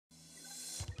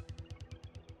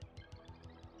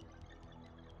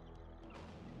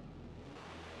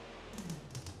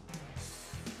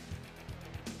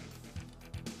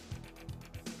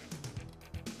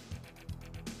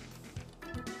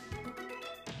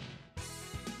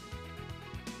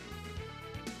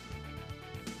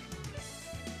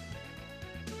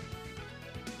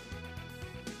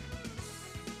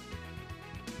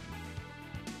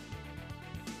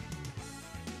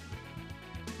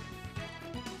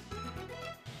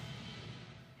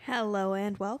Hello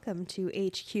and welcome to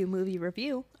HQ Movie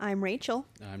Review. I'm Rachel.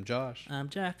 I'm Josh. I'm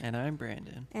Jack. And I'm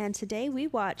Brandon. And today we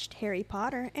watched Harry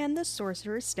Potter and the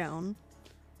Sorcerer's Stone.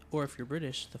 Or if you're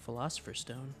British, the Philosopher's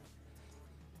Stone.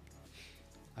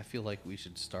 I feel like we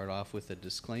should start off with a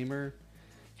disclaimer.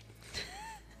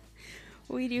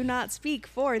 We do not speak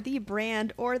for the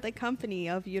brand or the company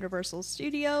of Universal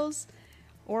Studios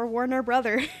or Warner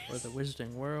Brothers Or the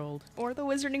Wizarding World. or the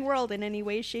Wizarding World in any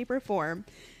way, shape, or form.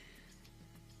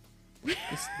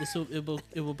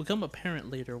 It will become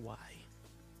apparent later why.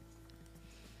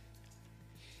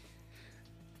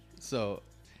 So,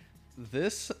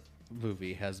 this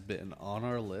movie has been on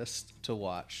our list to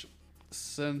watch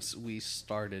since we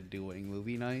started doing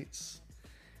movie nights.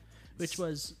 Which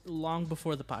was long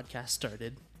before the podcast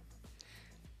started.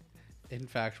 In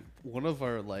fact, one of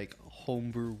our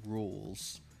homebrew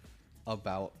rules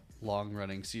about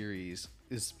long-running series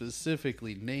is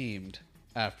specifically named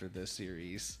after this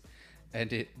series.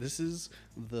 And this is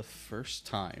the first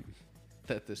time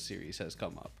that this series has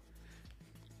come up.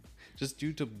 Just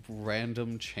due to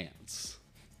random chance.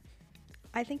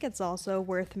 I think it's also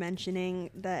worth mentioning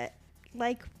that,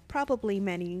 like probably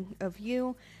many of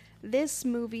you, this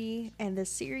movie and this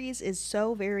series is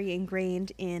so very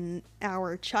ingrained in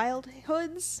our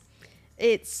childhoods.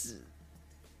 It's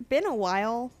been a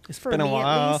while for me,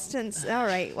 at least. Since, all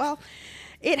right, well,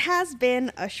 it has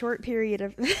been a short period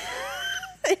of...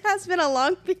 It has been a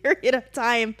long period of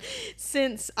time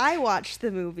since I watched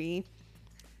the movie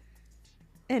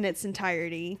in its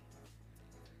entirety.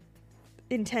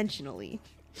 Intentionally.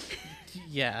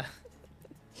 Yeah.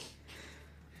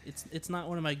 It's not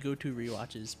one of my go-to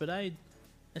rewatches, but I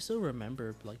still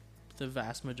remember the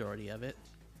vast majority of it.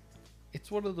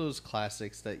 It's one of those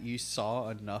classics that you saw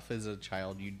enough as a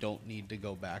child, you don't need to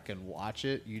go back and watch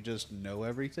it. You just know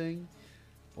everything,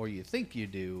 or you think you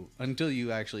do, until you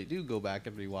actually do go back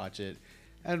and rewatch it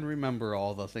and remember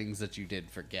all the things that you did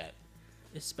forget.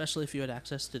 Especially if you had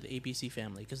access to the ABC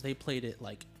Family, because they played it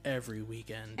every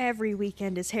weekend. Every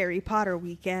weekend is Harry Potter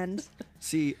weekend.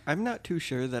 See, I'm not too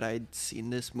sure that I'd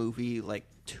seen this movie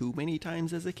too many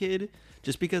times as a kid,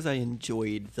 just because I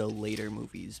enjoyed the later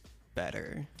movies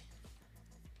better.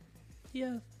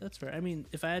 Yeah, that's fair. I mean,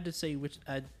 if I had to say which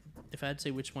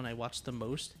one I watched the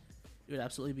most, it would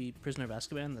absolutely be Prisoner of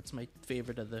Azkaban. That's my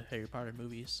favorite of the Harry Potter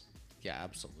movies. Yeah,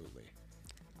 absolutely.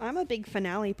 I'm a big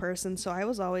finale person, so I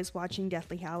was always watching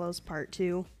Deathly Hallows Part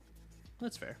 2.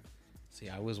 That's fair. See,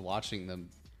 I was watching them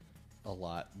a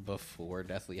lot before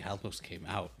Deathly Hallows came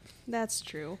out. That's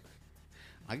true.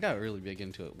 I got really big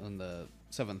into it when the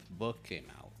 7th book came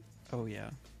out. Oh, yeah.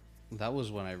 That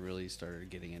was when I really started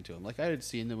getting into them. I had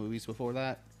seen the movies before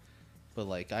that, but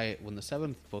when the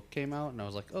 7th book came out and I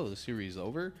was like, oh, the series is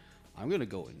over, I'm going to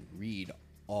go and read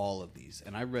all of these.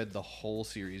 And I read the whole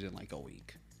series in a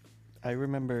week. I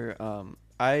remember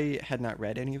I had not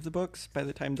read any of the books by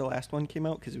the time the last one came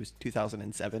out, because it was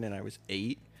 2007 and I was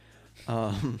 8.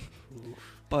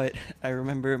 But I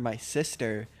remember my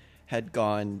sister had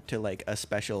gone to a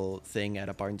special thing at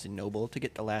a Barnes & Noble to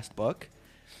get the last book.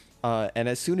 And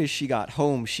as soon as she got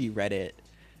home, she read it.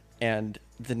 And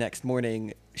the next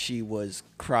morning, she was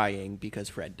crying because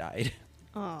Fred died.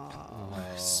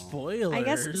 Aww. Spoilers. I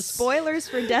guess spoilers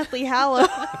for Deathly Hallows.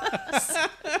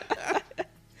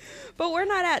 But we're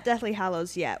not at Deathly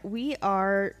Hallows yet. We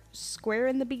are square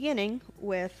in the beginning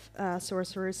with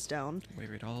Sorcerer's Stone.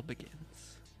 Where it all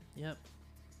begins. Yep.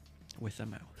 With a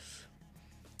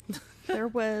mouse. There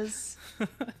was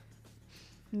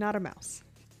not a mouse.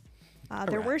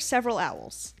 There rat. were several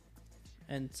owls.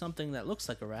 And something that looks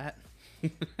like a rat.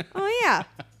 Oh, yeah.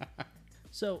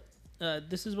 So,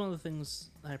 this is one of the things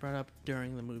I brought up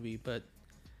during the movie, but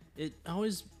it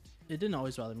didn't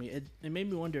always bother me. It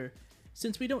made me wonder,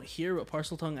 since we don't hear what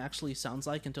Parseltongue actually sounds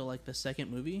like until the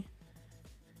second movie,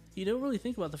 you don't really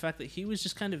think about the fact that he was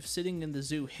just kind of sitting in the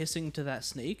zoo hissing to that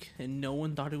snake, and no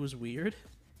one thought it was weird.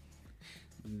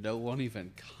 No one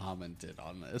even commented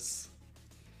on this.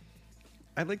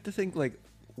 I'd like to think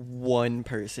one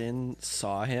person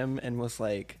saw him and was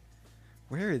like,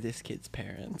 where are this kid's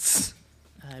parents?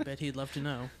 I bet he'd love to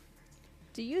know.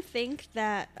 Do you think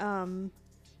that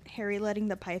Harry letting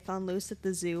the python loose at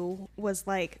the zoo was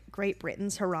Great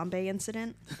Britain's Harambe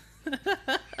incident?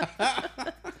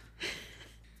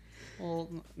 Well,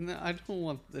 no, I don't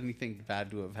want anything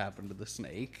bad to have happened to the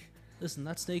snake. Listen,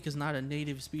 that snake is not a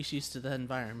native species to the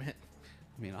environment.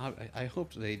 I mean, I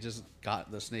hope they just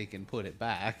got the snake and put it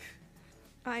back.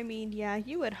 I mean, yeah,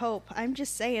 you would hope. I'm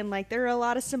just saying, there are a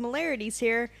lot of similarities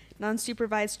here.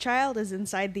 Non-supervised child is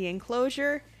inside the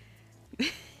enclosure.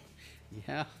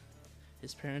 Yeah.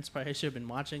 His parents probably should have been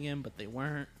watching him, but they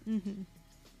weren't. Mm-hmm.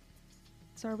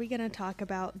 So are we going to talk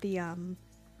about the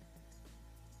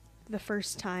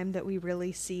first time that we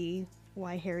really see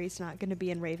why Harry's not going to be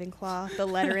in Ravenclaw, the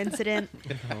letter incident?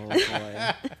 Oh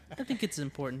boy. I think it's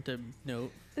important to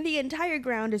note. The entire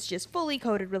ground is just fully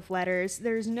coated with letters.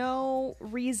 There's no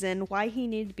reason why he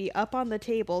needed to be up on the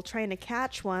table trying to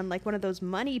catch one like one of those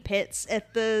money pits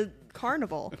at the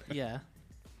carnival. Yeah.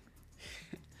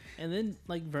 And then,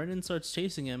 like, Vernon starts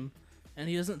chasing him, and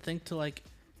he doesn't think to, like,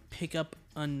 pick up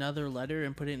another letter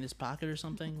and put it in his pocket or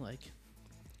something. Like,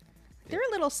 There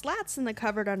are little slats in the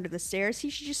cupboard under the stairs. He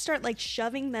should just start like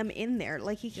shoving them in there.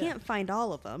 Like he Yeah. can't find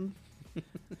all of them.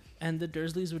 and the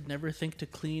Dursleys would never think to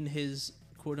clean his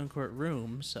quote-unquote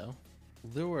room, so,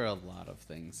 There were a lot of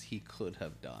things he could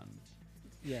have done.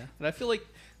 yeah. And I feel like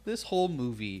this whole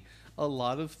movie, a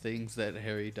lot of things that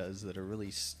Harry does that are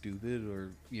really stupid or,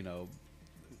 you know,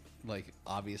 like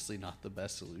obviously not the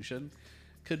best solution,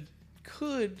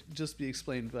 could just be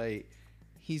explained by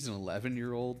he's an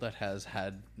 11-year-old that has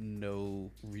had no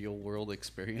real world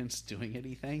experience doing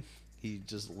anything. He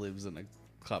just lives in a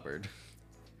cupboard.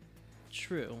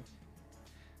 True.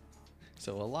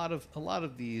 So a lot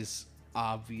of these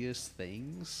obvious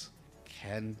things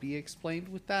can be explained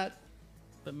with that.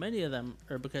 But many of them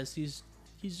are because he's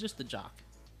just a jock.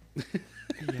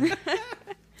 Yeah.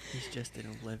 He's just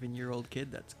an 11-year-old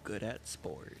kid that's good at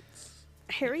sports.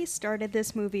 Harry started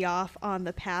this movie off on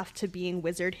the path to being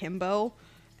Wizard Himbo,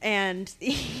 and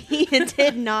he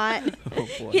did not Oh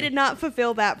boy. he did not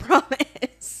fulfill that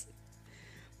promise.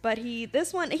 But he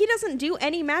doesn't do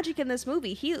any magic in this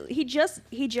movie. He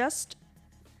just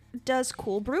does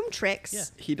cool broom tricks. Yeah.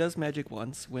 He does magic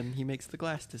once when he makes the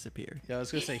glass disappear. Yeah, I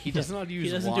was gonna say he does not use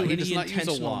doesn't wand. do He any does not use a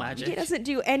intentional wand. magic. He doesn't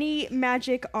do any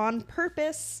magic on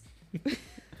purpose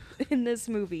in this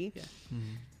movie. Yeah.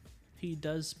 He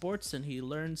does sports and he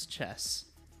learns chess.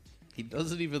 He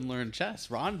doesn't even learn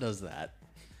chess. Ron does that.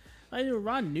 I know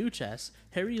Ron knew chess.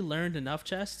 Harry learned enough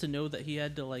chess to know that he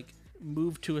had to, like,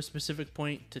 move to a specific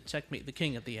point to checkmate the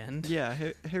king at the end. Yeah,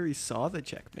 Harry saw the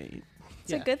checkmate.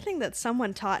 It's a good thing that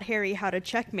someone taught Harry how to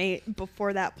checkmate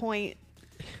before that point.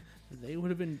 They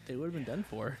would have been done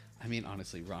for. I mean,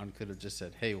 honestly, Ron could have just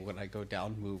said, "Hey, when I go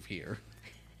down, move here,"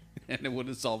 and it would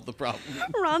have solved the problem.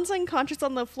 Ron's unconscious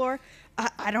on the floor.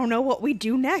 I don't know what we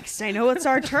do next. I know it's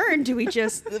our turn. Do we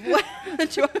just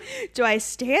do I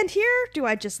stand here? Do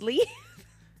I just leave?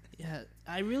 Yeah,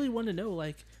 I really want to know,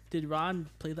 like, did Ron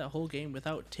play that whole game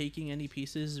without taking any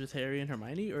pieces with Harry and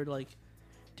Hermione, or like,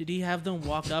 did he have them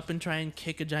walk up and try and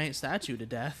kick a giant statue to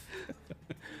death?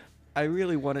 I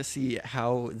really want to see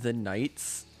how the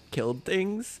knights killed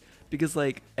things, because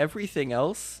like everything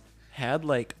else had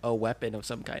like a weapon of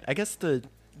some kind. I guess the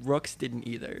rooks didn't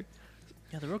either.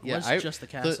 Yeah, the rook Yeah, was just the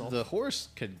castle. The horse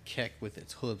could kick with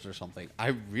its hooves or something. I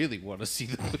really want to see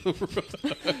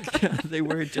the They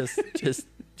were just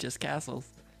castles,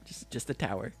 just a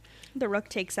tower. The rook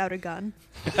takes out a gun.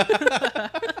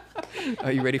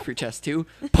 Are you ready for chess too?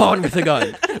 Pawn with a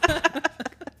gun.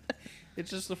 It's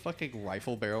just a fucking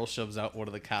rifle barrel shoves out one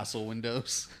of the castle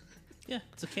windows. Yeah,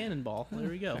 it's a cannonball. There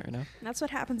we go. Fair enough. That's what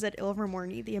happens at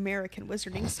Ilvermorny, the American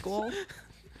wizarding school.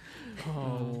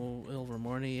 Oh,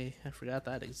 Ilvermorny, I forgot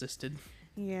that existed.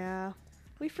 Yeah.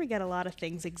 We forget a lot of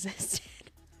things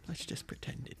existed. Let's just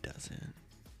pretend it doesn't.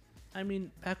 I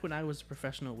mean, back when I was a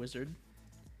professional wizard,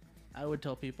 I would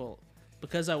tell people,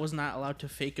 because I was not allowed to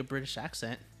fake a British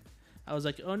accent, I was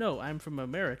like, oh no, I'm from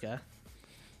America.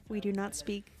 We do not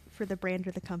speak for the brand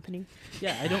or the company.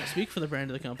 Yeah, I don't speak for the brand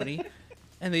of the company,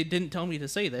 and they didn't tell me to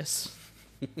say this.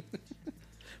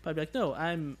 But I'd be like, no,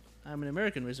 I'm an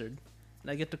American wizard,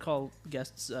 and I get to call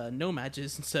guests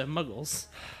no-mages instead of muggles.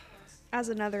 As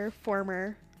another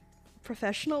former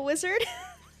professional wizard,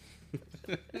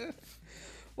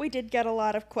 we did get a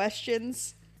lot of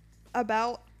questions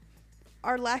about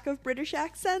our lack of British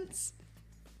accents,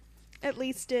 at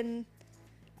least in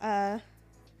the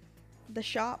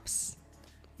shops.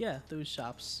 Yeah, those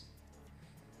shops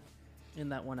in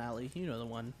that one alley. You know the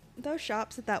one. Those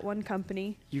shops at that one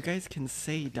company. You guys can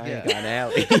say Yeah. Diagon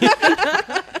Alley.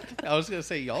 I was gonna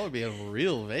say y'all are being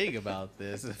real vague about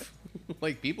this.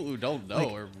 Like people who don't know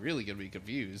Like- are really gonna be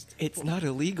confused. It's not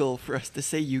illegal for us to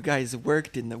say you guys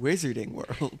worked in the wizarding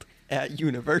world at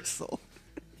Universal.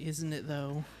 Isn't it,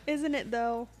 though? Isn't it,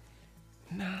 though?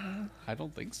 I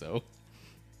don't think so.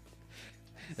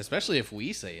 Especially if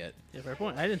we say it. Yeah, fair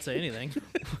point. I didn't say anything.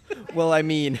 Well, I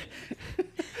mean,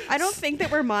 I don't think that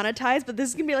we're monetized, but this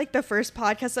is going to be like the first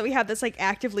podcast that we have that's like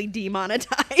actively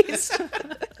demonetized.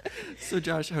 so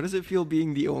Josh, how does it feel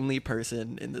being the only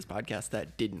person in this podcast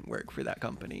that didn't work for that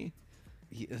company?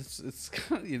 It's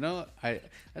kind of, you know, I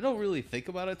don't really think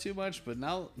about it too much, but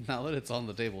now that it's on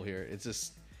the table here, it's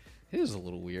just It is a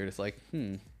little weird. It's like,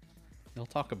 they'll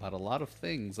talk about a lot of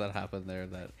things that happen there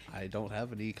that I don't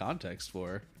have any context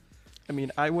for. I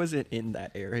mean, I wasn't in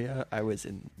that area. I was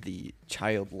in the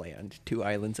Child Land, 2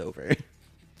 islands over.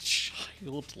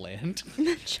 Childland.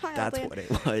 Child That's land. what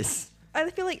it was. I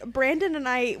feel like Brandon and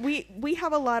I, we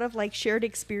have a lot of like shared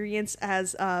experience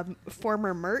as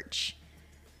former merch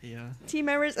Yeah. team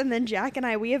members, and then Jack and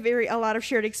I, we have a lot of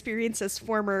shared experience as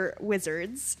former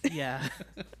wizards. Yeah.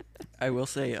 I will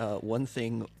say one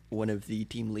thing one of the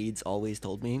team leads always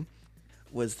told me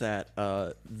was that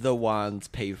the wands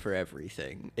pay for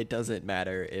everything. It doesn't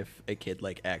matter if a kid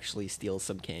like actually steals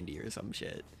some candy or some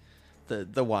shit.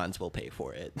 The wands will pay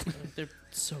for it. They're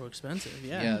so expensive.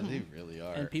 Yeah, Yeah. they really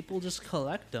are. And people just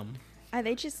collect them.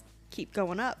 They just keep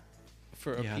going up.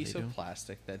 For a Yeah, piece they of do.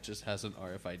 plastic that just has an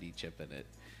RFID chip in it,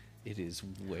 it is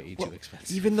way Well, too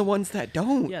expensive. Even the ones that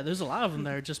don't. Yeah, there's a lot of them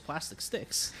that are just plastic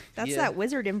sticks. That's Yeah. that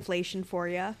wizard inflation for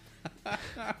you.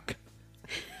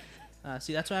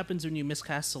 See, that's what happens when you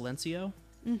miscast Silencio.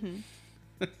 Mm-hmm.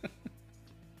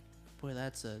 Boy,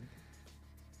 that's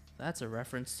a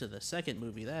reference to the second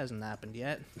movie. That hasn't happened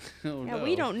yet. Oh, Yeah, no.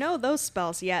 we don't know those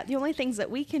spells yet. The only things that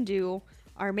we can do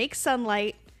are make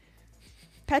sunlight,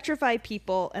 petrify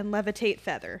people, and levitate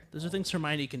feather. Those are things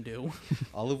Hermione can do.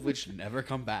 All of which never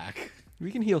come back.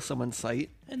 We can heal someone's sight.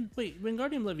 And wait,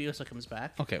 Wingardium Leviosa comes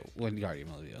back. Okay, when Guardian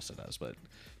Leviosa does, but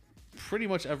pretty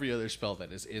much every other spell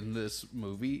that is in this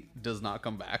movie does not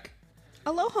come back.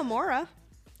 Aloha Mora.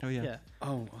 Oh yeah. Yeah.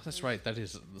 Oh, that's right. That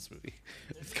is in this movie.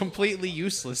 It's completely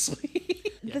uselessly.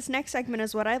 This next segment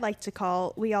is what I like to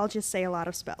call "We all just say a lot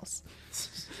of spells."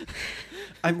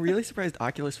 I'm really surprised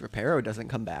Oculus Reparo doesn't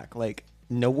come back. Like,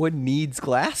 no one needs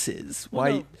glasses. Well,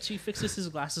 Why? no, she fixes his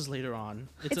glasses later on.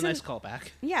 It's It's a nice in- callback.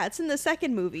 Yeah, it's in the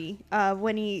second movie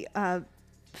when he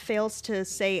fails to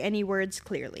say any words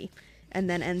clearly, and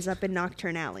then ends up in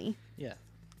Nocturne Alley. Yeah.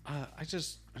 I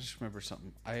just remember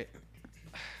something.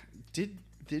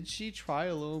 Did she try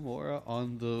Alohomora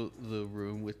on the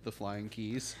room with the flying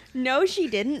keys? No, she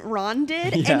didn't. Ron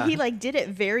did, Yeah. and he like did it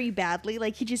very badly.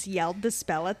 Like he just yelled the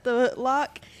spell at the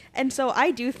lock, and so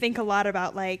I do think a lot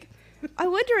about like, I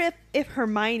wonder if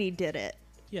Hermione did it.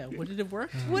 Yeah. Would it have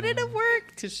worked? Would it have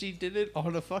worked? Because she did it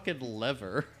on a fucking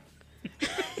lever.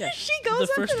 Yeah. She goes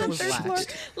The up first to one the was third floor.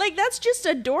 latched. Like that's just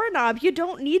a doorknob. You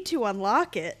don't need to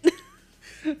unlock it.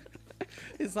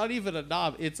 It's not even a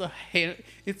knob. It's a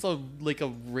like a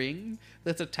ring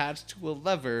that's attached to a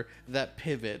lever that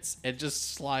pivots and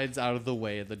just slides out of the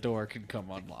way, and the door can come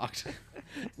unlocked.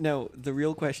 No, the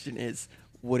real question is,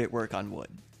 would it work on wood?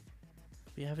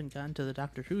 We haven't gotten to the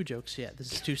Doctor Who jokes yet.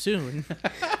 This is too soon.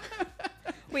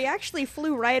 We actually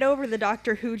flew right over the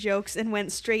Doctor Who jokes and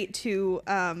went straight to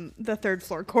the third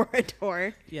floor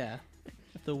corridor. Yeah.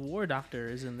 The War Doctor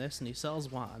is in this and he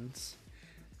sells wands.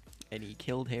 And he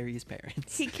killed Harry's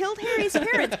parents. He killed Harry's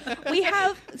parents. We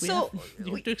have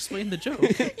You have to explain the joke.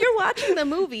 you're watching the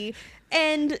movie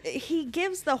and he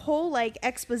gives the whole like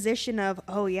exposition of,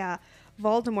 oh yeah,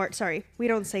 Voldemort, sorry, we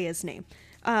don't say his name.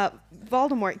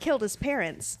 Voldemort killed his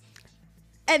parents.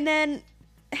 And then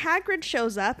Hagrid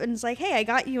shows up and is like, hey, I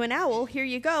got you an owl, here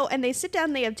you go. And they sit down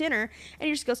and they have dinner and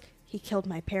he just goes, he killed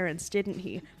my parents, didn't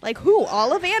he? Like, who,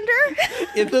 Ollivander?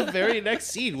 In the very next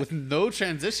scene, with no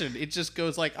transition, it just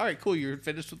goes like, all right, cool, you're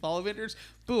finished with Ollivanders.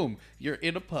 Boom, you're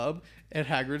in a pub, and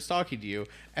Hagrid's talking to you.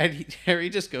 And Harry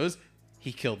just goes,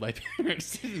 he killed my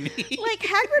parents, didn't he? Like,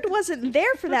 Hagrid wasn't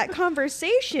there for that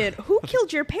conversation. Who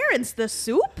killed your parents? The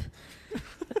soup?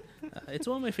 It's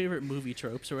one of my favorite movie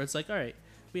tropes where it's like, all right,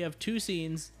 we have two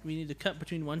scenes. We need to cut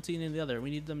between one scene and the other. We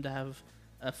need them to have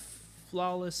a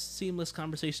flawless, seamless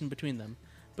conversation between them.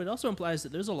 But it also implies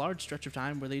that there's a large stretch of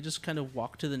time where they just kind of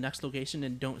walk to the next location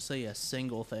and don't say a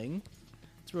single thing.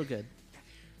 It's real good.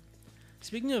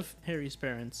 Speaking of Harry's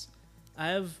parents, I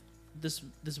have this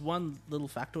one little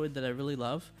factoid that I really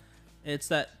love. It's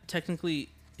that technically,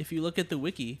 if you look at the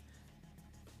wiki,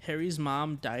 Harry's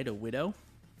mom died a widow.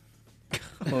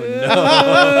 Oh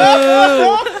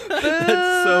no!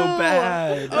 That's so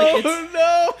bad. Like,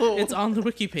 Oh no! It's on the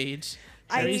wiki page.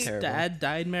 Harry's Terrible. dad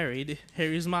died married.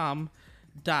 Harry's mom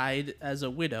died as a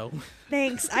widow.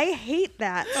 Thanks. I hate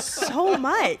that so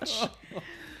much.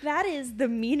 That is the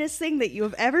meanest thing that you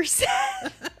have ever said.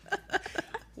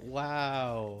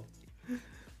 Wow.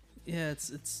 Yeah,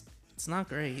 it's not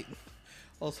great.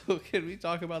 Also, can we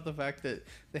talk about the fact that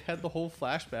they had the whole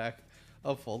flashback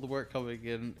of Voldemort coming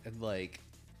in and like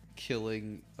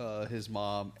killing his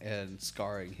mom and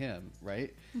scarring him,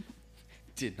 right?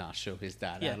 Did not show his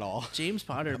dad Yeah, at all. James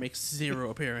Potter makes zero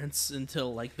appearance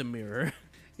until like the mirror.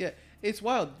 Yeah, it's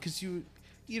wild because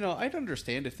I'd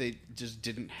understand if they just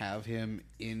didn't have him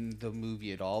in the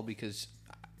movie at all, because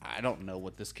I don't know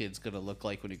what this kid's going to look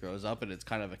like when he grows up, and it's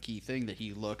kind of a key thing that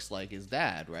he looks like his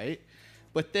dad, right?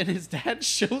 But then his dad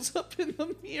shows up in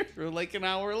the mirror like an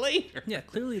hour later. Yeah,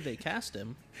 clearly they cast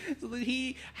him. So that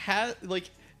he has, like,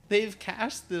 they've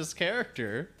cast this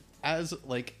character as,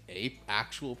 like, a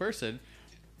actual person.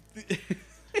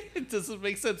 It doesn't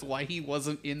make sense why he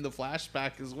wasn't in the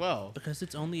flashback as well. Because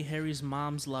it's only Harry's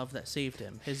mom's love that saved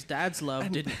him. His dad's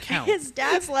love didn't count. His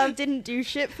dad's love didn't do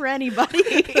shit for anybody.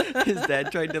 His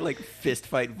dad tried to like fist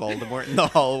fight Voldemort in the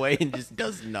hallway and just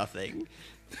does nothing.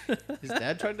 His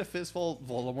dad tried to fist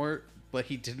Voldemort, but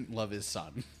he didn't love his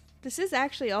son. This is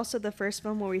actually also the first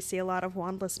film where we see a lot of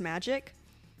wandless magic,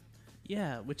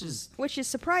 Yeah, which is which is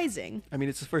surprising. I mean,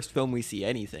 it's the first film we see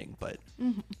anything, but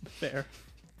fair.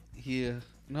 Yeah.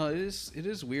 No, it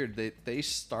is weird. They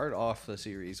start off the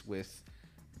series with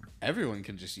everyone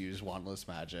can just use wandless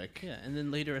magic. Yeah, and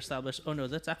then later establish, oh no,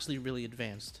 that's actually really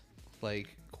advanced.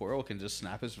 Like, Quirrell can just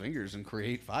snap his fingers and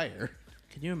create fire.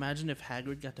 Can you imagine if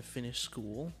Hagrid got to finish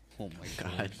school? Oh my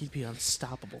God. god. He'd be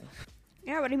unstoppable.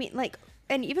 Yeah, but I mean, like,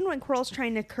 and even when Quirrell's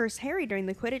trying to curse Harry during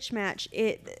the Quidditch match,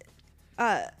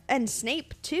 and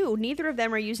Snape too, neither of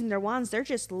them are using their wands. They're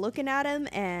just looking at him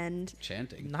and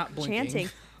Chanting. Not blinking. chanting.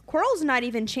 Quirrell's not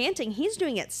even chanting. He's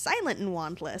doing it silent and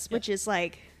wandless, which is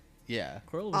like, Yeah.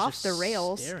 Quirrell was Off just the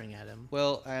rails. staring at him.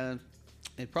 Well,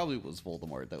 it probably was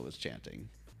Voldemort that was chanting.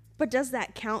 but does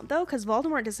that count though? Because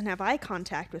Voldemort doesn't have eye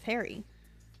contact with Harry.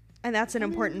 And that's an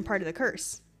important part of the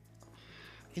curse.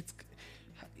 It's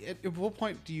at what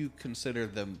point do you consider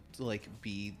them to, like,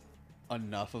 be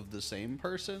enough of the same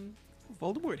person?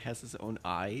 Voldemort has his own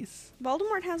eyes.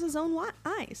 Voldemort has his own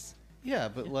eyes. Yeah,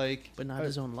 but like, But not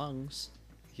his own lungs.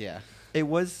 yeah, It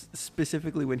was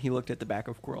specifically when he looked at the back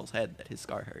of Quirrell's head that his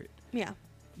scar hurt. Yeah.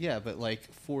 yeah, but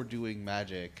like, for doing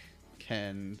magic,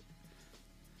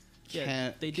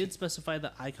 Yeah, they did specify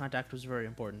that eye contact was very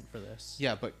important for this.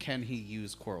 Yeah, but can he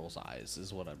use Quirrell's eyes?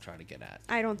 Is what I'm trying to get at.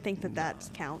 I don't think that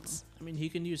counts. I mean, he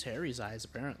can use Harry's eyes,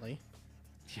 apparently.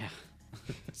 Yeah,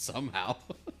 somehow,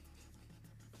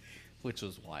 which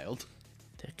was wild.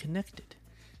 They're connected.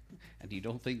 And you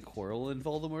don't think Quirrell and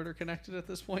Voldemort are connected at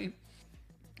this point?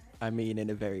 I mean, in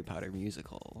a Harry Potter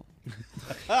musical.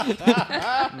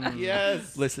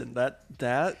 Yes. Listen,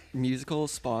 that musical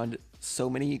spawned so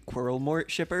many Quirrellmort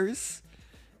shippers.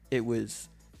 It was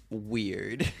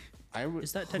weird.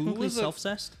 Is that technically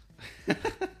self-cessed?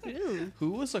 Ooh.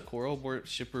 Who was a Quirrellmort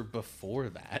shipper before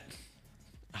that?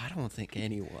 I don't think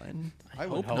anyone. I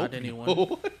would hope not anyone.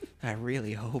 no. I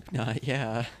really hope not.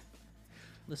 Yeah.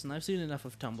 Listen, I've seen enough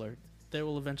of Tumblr. They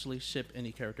will eventually ship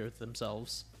any character with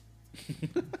themselves.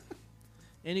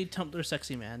 Any Tumblr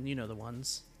sexy man, you know the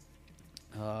ones.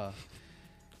 Are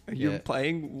Yeah. you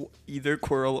implying either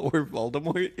Quirrell or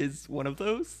Voldemort is one of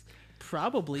those?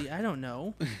 Probably, I don't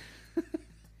know.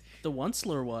 The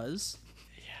Onceler was.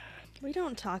 We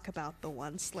don't talk about the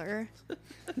Onceler.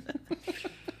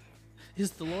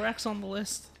 Is the Lorax on the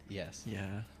list? Yes.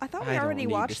 Yeah. I thought we don't already need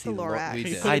to watched see the Lorax. We Can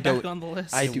you did. put I it back don't- on the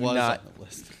list? I It do was not- on the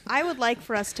list. I would like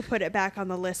for us to put it back on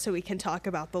the list so we can talk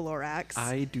about the Lorax.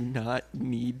 I do not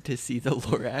need to see the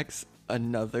Lorax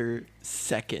another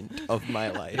second of my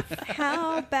life.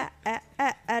 How bad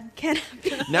can it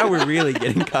be? Now we're really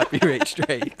getting copyright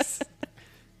strikes.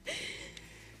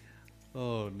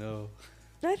 Oh no.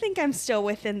 I think I'm still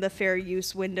within the fair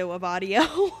use window of audio.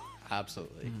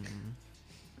 Absolutely.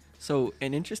 So,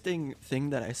 an interesting thing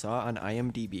that I saw on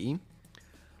IMDb,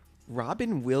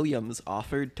 Robin Williams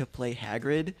offered to play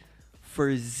Hagrid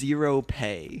for 0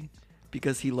 pay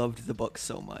because he loved the book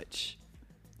so much.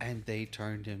 And they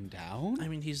turned him down? I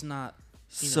mean, he's not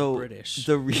So, British.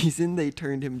 the reason they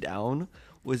turned him down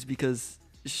was because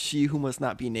She Who Must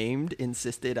Not Be Named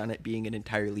insisted on it being an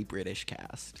entirely British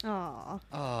cast. Aw.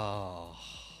 Oh.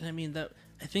 And I mean,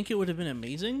 I think it would have been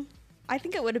amazing. I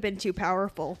think it would have been too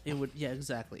powerful. It would, yeah,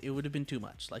 exactly. It would have been too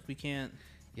much. Like, we can't,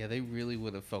 Yeah, they really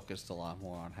would have focused a lot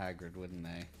more on Hagrid, wouldn't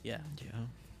they? yeah. Yeah.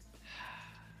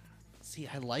 See,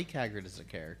 I like Hagrid as a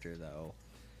character, though.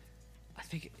 I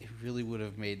think it really would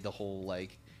have made the whole,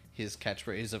 like, his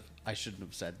catchphrase of "I shouldn't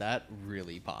have said that"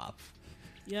 really pop.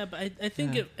 Yeah, but I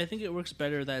think it works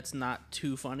better that it's not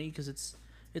too funny because it's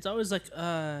always like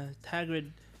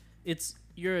Hagrid,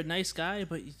 you're a nice guy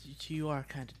but you are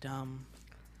kind of dumb.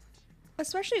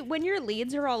 Especially when your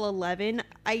leads are all 11,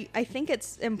 I think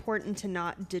it's important to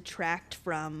not detract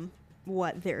from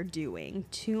what they're doing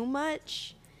too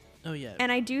much. Oh yeah,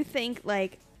 And I do think,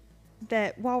 like,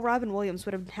 that while Robin Williams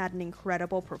would have had an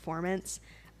incredible performance,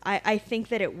 I think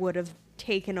that it would have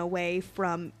taken away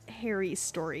from Harry's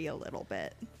story a little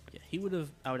bit. yeah, he would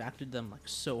have outacted them like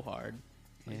so hard.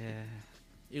 Yeah.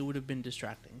 It would have been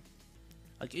distracting.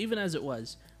 Like even as it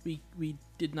was, we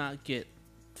did not get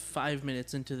 5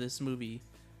 minutes into this movie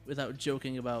without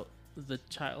joking about the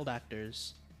child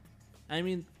actors. I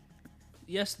mean,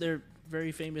 yes, they're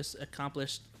very famous,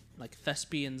 accomplished like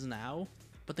thespians now,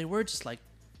 but they were just like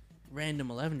random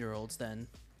 11-year-olds then.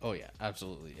 Oh yeah,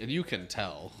 absolutely, and you can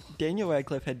tell. Daniel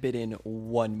Radcliffe had been in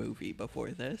one movie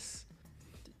before this.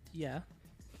 Yeah.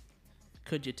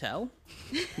 Could you tell?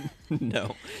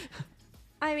 No.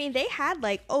 I mean, they had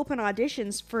like open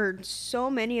auditions for so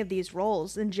many of these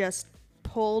roles and just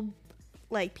pulled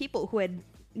like people who had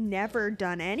never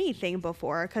done anything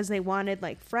before because they wanted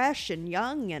like fresh and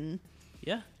young and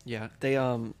Yeah. Yeah, they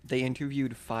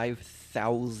interviewed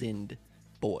 5,000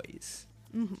 boys.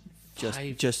 mm-hmm. Just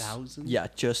 5,000? yeah,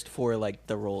 just for like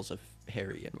the roles of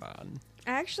Harry and Ron.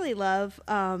 I actually love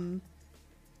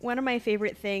one of my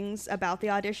favorite things about the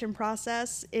audition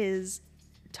process is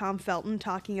Tom Felton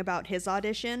talking about his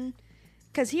audition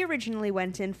because he originally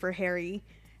went in for Harry,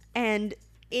 and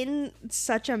in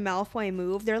such a Malfoy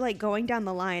move, they're like going down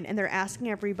the line and they're asking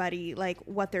everybody like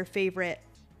what their favorite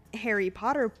Harry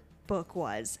Potter book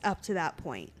was up to that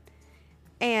point,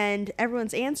 and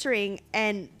everyone's answering,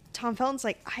 and Tom Felton's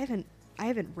like, I haven't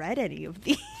read any of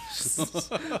these.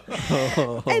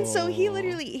 And so he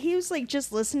was like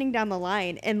just listening down the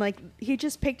line, and like he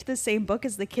just picked the same book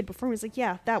as the kid before. He was like,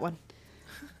 yeah, that one.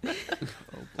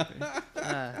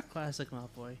 Classic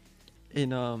Malfoy.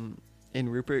 In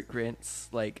Rupert Grint's,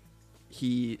 like,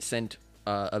 he sent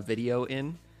a video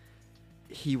in.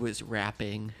 He was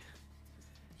rapping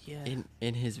Yeah.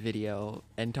 in his video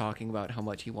and talking about how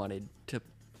much he wanted to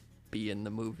be in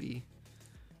the movie.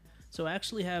 So I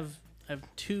actually have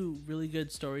two really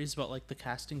good stories about like the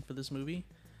casting for this movie.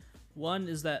 One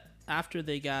is that after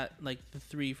they got like the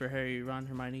 3 for Harry, Ron,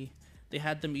 Hermione, they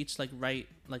had them each like write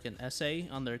like an essay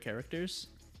on their characters.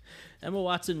 Emma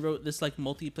Watson wrote this like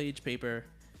multi-page paper.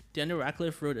 Daniel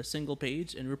Radcliffe wrote a single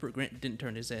page, and Rupert Grint didn't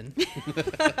turn his in.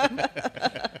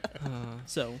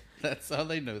 So That's how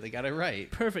they know they got it right.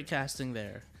 perfect casting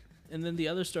there. And then the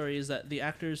other story is that the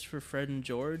actors for Fred and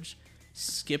George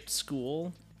skipped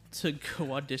school to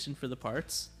go audition for the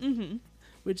parts,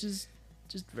 which is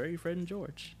just very Fred and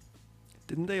George.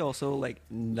 Didn't they also like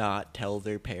not tell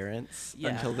their parents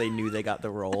Yeah. until they knew they got the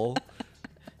role?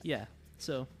 Yeah,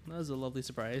 so that was a lovely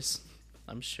surprise,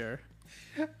 I'm sure.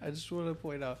 I just want to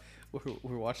point out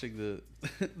we're watching the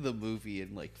the movie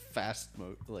in like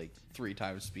like 3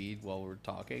 times speed while we're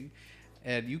talking,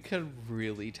 and you can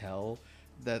really tell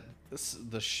that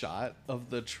the shot of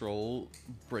the troll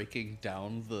breaking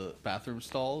down the bathroom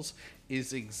stalls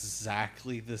is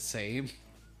exactly the same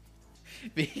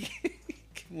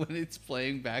when it's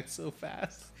playing back so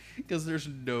fast, because there's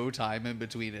no time in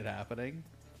between it happening.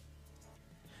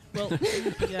 Well,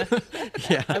 yeah,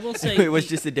 Yeah, I will say it was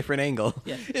the- just a different angle.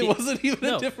 yeah. It wasn't even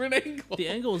no, a different angle. The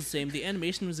angle was the same. The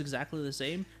animation was exactly the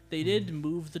same. They did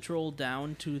move the troll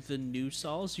down to the new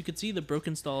stalls. You could see the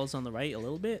broken stalls on the right a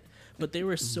little bit, but they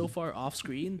were so far off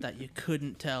screen that you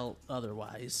couldn't tell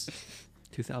otherwise.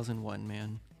 2001,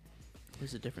 man. It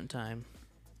was a different time.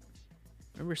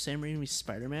 Remember Sam Raimi's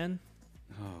Spider-Man?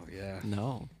 Oh yeah.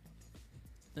 No,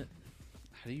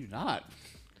 How do you not?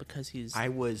 Because he's... I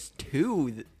was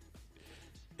 2.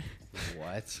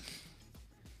 What?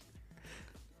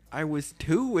 I was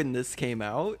 2 when this came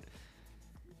out.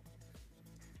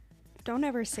 Don't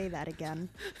ever say that again.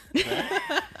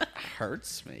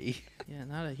 Hurts me. Yeah,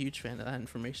 not a huge fan of that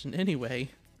information anyway.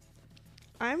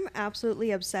 I'm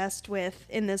absolutely obsessed with,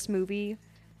 in this movie,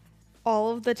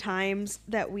 all of the times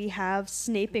that we have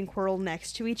Snape and Quirrell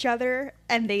next to each other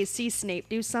and they see Snape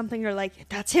do something, or like,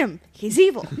 that's him, he's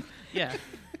evil. Yeah.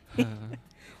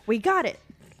 We got it.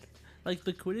 Like,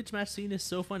 the Quidditch match scene is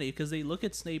so funny because they look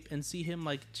at Snape and see him,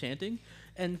 like, chanting,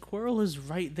 and Quirrell is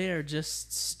right there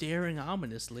just staring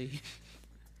ominously.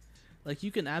 Like,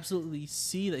 you can absolutely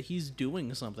see that he's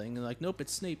doing something. And like, nope,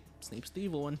 it's Snape. Snape's the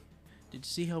evil one. Did you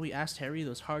see how he asked Harry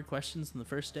those hard questions on the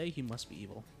first day? He must be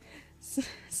evil.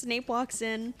 Snape walks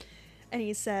in and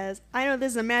he says, I know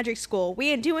this is a magic school. We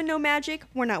ain't doing no magic.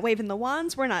 We're not waving the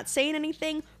wands. We're not saying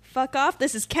anything. Fuck off.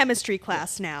 This is chemistry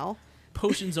class now.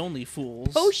 Potions only,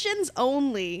 fools. Potions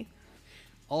only.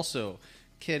 Also,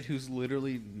 kid who's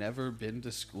literally never been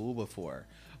to school before.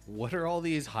 What are all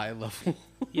these high level?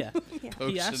 Yeah. Yeah.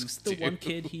 He asks Potions the do. one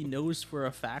kid he knows for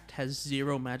a fact has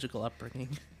 0 magical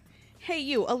upbringing. Hey,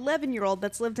 you, 11-year-old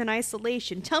that's lived in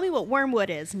isolation. Tell me what wormwood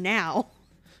is now.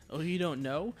 Oh, you don't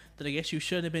know? Then I guess you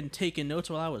should have been taking notes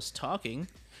while I was talking.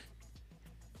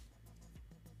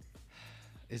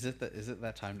 Is it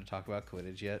that time to talk about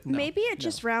Quidditch yet? Maybe it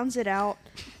just rounds it out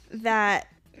that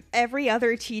every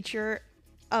other teacher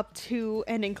up to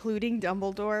and including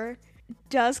Dumbledore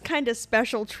does kind of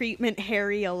special treatment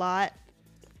Harry a lot.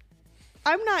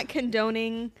 I'm not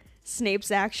condoning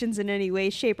Snape's actions in any way,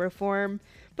 shape, or form,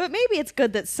 but maybe it's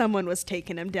good that someone was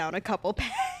taking him down a couple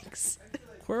pegs.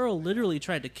 Quirrell literally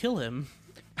tried to kill him.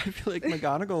 I feel like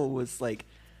McGonagall was like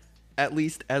at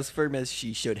least as firm as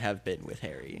she should have been with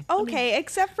Harry. Okay,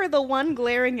 except for the one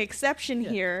glaring exception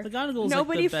here. McGonagall's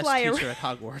Nobody like the best fly teacher around. at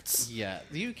Hogwarts. Yeah,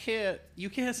 you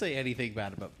can't say anything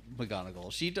bad about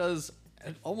McGonagall. She does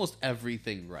almost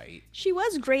everything right. She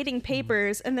was grading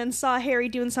papers and then saw Harry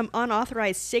doing some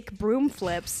unauthorized sick broom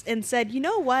flips and said, you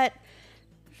know what?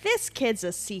 This kid's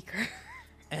a seeker.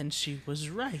 And she was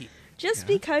right. Just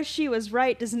because she was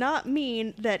right does not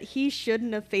mean that he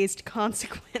shouldn't have faced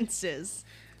consequences.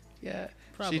 Yeah,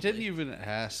 Probably. she didn't even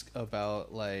ask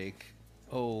about like,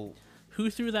 oh, Who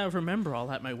threw that remember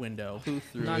all at my window? who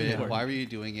threw Not it? important. Why were you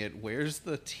doing it? Where's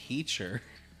the teacher?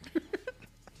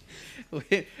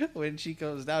 When she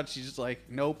comes down, she's just like,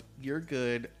 nope, you're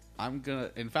good. I'm gonna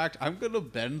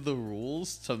bend the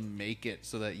rules to make it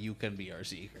so that you can be our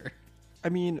seeker. I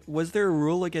mean, was there a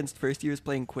rule against first years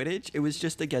playing Quidditch? It was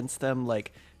just against them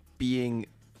like being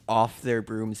off their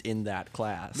brooms in that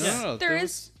class. No,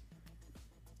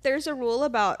 There's a rule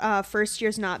about first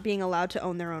years not being allowed to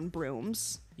own their own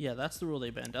brooms. Yeah, that's the rule they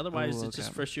banned. Otherwise, Oh, it's just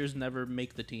okay. first years never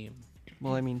make the team.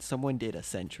 Well, I mean, someone did a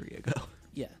century ago.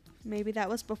 Yeah. Maybe that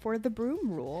was before the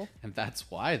broom rule. and that's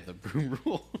why the broom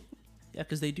rule. Yeah,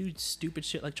 because they do stupid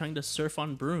shit like trying to surf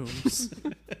on brooms.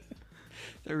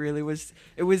 There really was.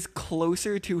 It was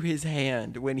closer to his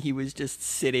hand when he was just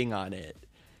sitting on it,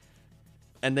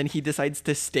 and then he decides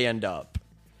to stand up.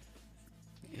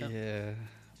 Yeah,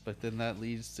 but then that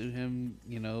leads to him,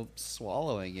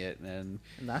 swallowing it, and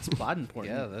And that's plot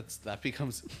important. yeah, that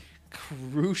becomes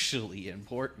crucially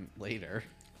important later.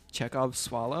 Chekhov's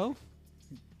swallow.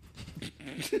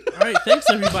 All right, thanks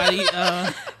everybody.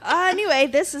 Anyway,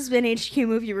 this has been HQ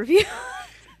Movie Review.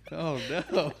 Oh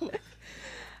no!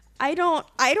 I don't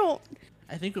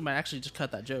I think we might actually just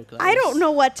cut that joke. That I was- don't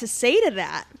know what to say to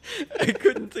that. I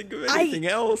couldn't think of anything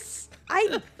else.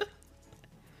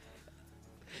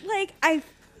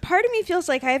 Part of me feels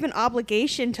like I have an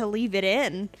obligation to leave it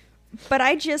in, but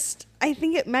I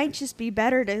think it might just be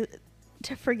better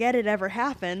to forget it ever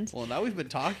happened. Well, now we've been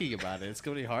talking about it. It's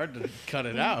gonna be hard to cut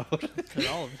it out. Cut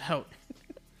all of it out.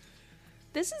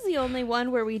 This is the only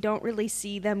one where we don't really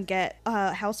see them get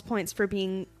house points for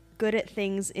being good at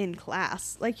things in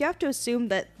class. Like, you have to assume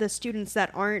that the students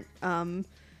that aren't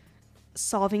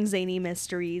solving zany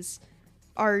mysteries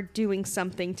are doing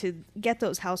something to get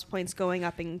those house points going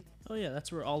up in... Oh yeah,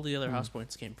 that's where all the other house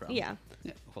points came from. Yeah.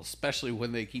 Yeah, well, especially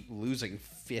when they keep losing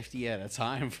 50 at a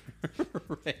time for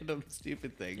random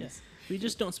stupid things. Yes. We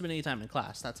just don't spend any time in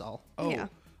class. That's all. Oh, Yeah.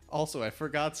 also, I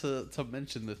forgot to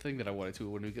mention the thing that I wanted to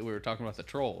when we were talking about the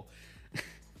troll.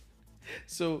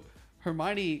 So,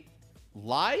 Hermione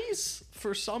lies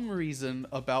for some reason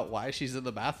about why she's in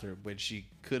the bathroom when she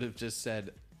could have just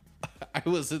said, I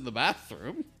was in the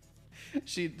bathroom.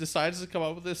 She decides to come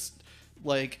up with this,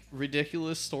 like,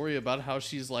 ridiculous story about how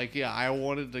she's like, yeah, I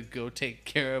wanted to go take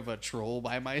care of a troll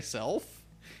by myself,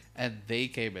 and they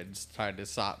came and tried to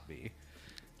stop me.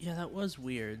 Yeah, that was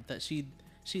weird. That she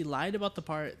lied about the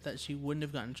part that she wouldn't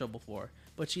have gotten in trouble for,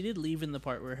 but she did leave in the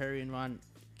part where Harry and Ron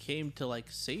came to like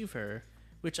save her,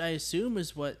 which I assume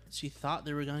is what she thought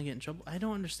they were gonna get in trouble. I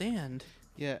don't understand.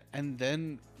 Yeah, and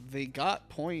then they got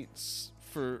points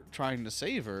for trying to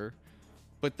save her,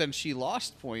 but then she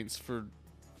lost points for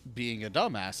being a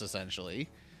dumbass, essentially.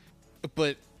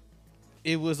 But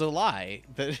it was a lie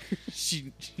that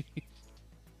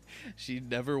she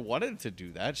never wanted to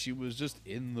do that. She was just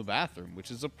in the bathroom,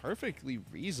 which is a perfectly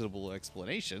reasonable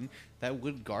explanation that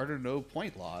would garner no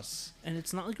point loss. And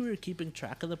it's not like we were keeping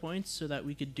track of the points so that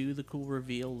we could do the cool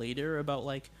reveal later about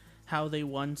like how they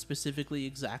won specifically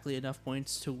exactly enough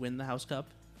points to win the House Cup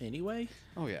anyway.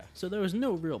 Oh yeah. So there was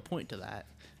no real point to that.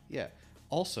 Yeah.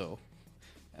 Also,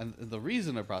 and the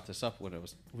reason I brought this up when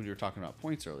you were talking about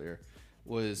points earlier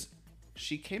was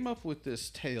she came up with this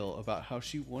tale about how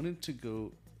she wanted to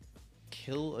go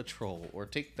kill a troll or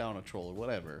take down a troll or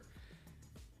whatever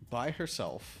by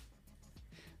herself.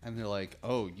 And they're like,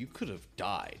 "Oh, you could have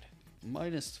died.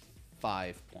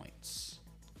 -5 points."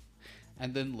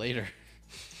 And then later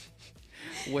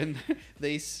when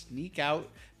they sneak out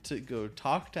to go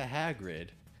talk to Hagrid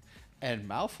and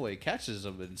Malfoy catches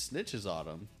him and snitches on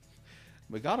him,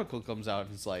 McGonagall comes out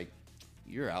and is like,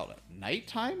 "You're out at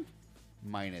nighttime?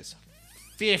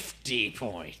 -50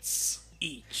 points."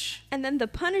 each. And then the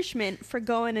punishment for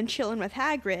going and chilling with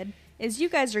Hagrid is you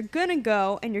guys are gonna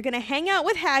go and you're gonna hang out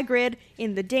with Hagrid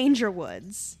in the Danger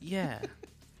Woods. Yeah.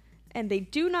 And they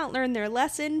do not learn their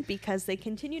lesson because they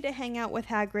continue to hang out with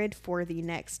Hagrid for the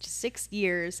next 6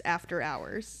 years after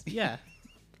hours. Yeah.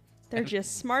 They're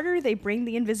just smarter. They bring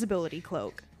the invisibility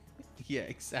cloak. Yeah,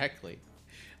 exactly.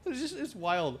 It's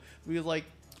wild. We were like,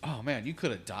 oh man, you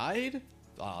could have died.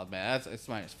 Oh man, it's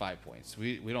minus 5 points.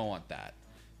 We don't want that.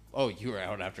 Oh, you were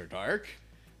out after dark,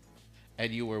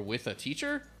 and you were with a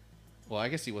teacher. Well, I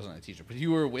guess he wasn't a teacher, but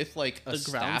you were with like a The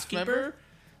staff groundskeeper?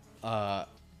 member.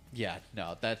 Yeah,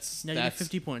 no, that's Now you get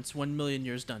 50 points. 1 million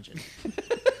years dungeon.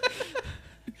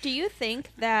 Do you think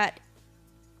that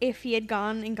if he had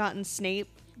gone and gotten Snape,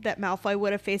 that Malfoy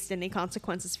would have faced any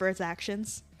consequences for his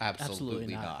actions?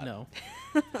 absolutely not. No.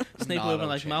 Snape Not would have been a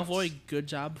like, chance. Malfoy, good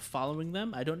job following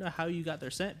them. I don't know how you got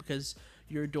their scent because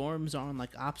your dorms are on like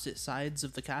opposite sides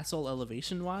of the castle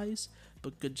elevation wise,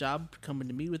 but good job coming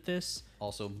to me with this.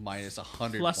 Also, minus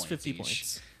 100 Plus points 50 each.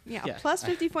 points. Yeah, Yeah. plus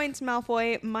 50 points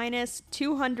Malfoy, minus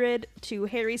 200 to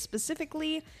Harry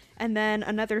specifically, and then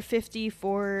another 50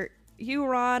 for you,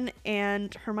 Ron,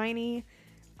 and Hermione.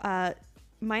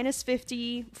 Minus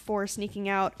 50 for sneaking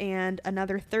out, and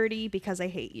another 30 because I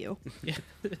hate you. Yeah.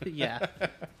 Yeah.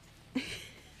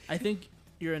 I think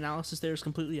your analysis there is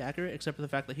completely accurate, except for the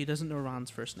fact that he doesn't know Ron's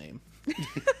first name.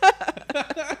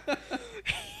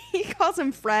 He calls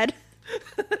him Fred.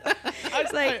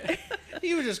 It's like,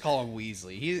 He would just call him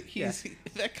Weasley.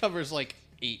 That covers like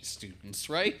 8 students,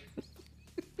 right?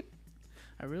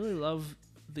 I really love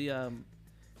the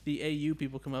AU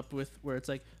people come up with where it's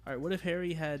like, all right, what if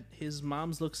Harry had his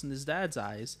mom's looks in his dad's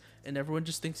eyes, and everyone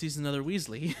just thinks he's another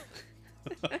Weasley?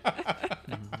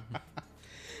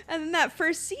 and then that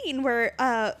first scene where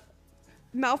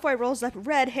Malfoy rolls up,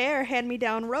 red hair,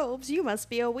 hand-me-down robes, you must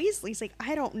be a Weasley. He's like,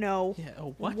 I don't know Yeah,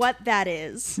 what? that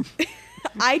is.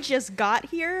 I just got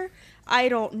here. I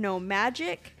don't know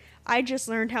magic. I just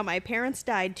learned how my parents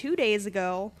died 2 days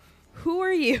ago. Who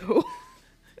are you?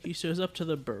 He shows up to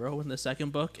the burrow in the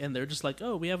second book, and they're just like,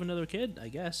 oh, we have another kid, I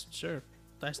guess. Sure.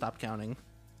 I stopped counting.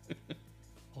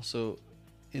 Also,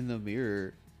 in the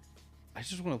mirror, I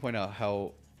just want to point out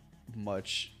how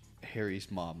much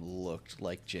Harry's mom looked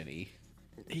like Ginny.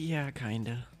 Yeah,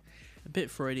 kinda. A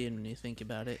bit Freudian when you think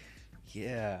about it.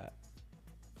 Yeah.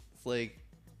 It's like,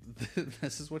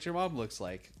 this is what your mom looks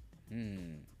like.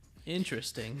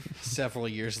 Interesting. Several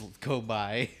years go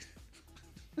by.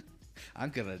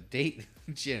 I'm gonna date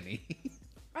Ginny.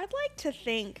 I'd like to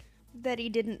think that he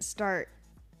didn't start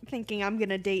thinking I'm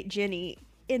gonna date Ginny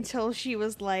until she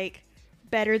was like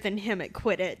better than him at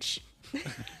Quidditch.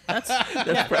 That's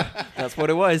what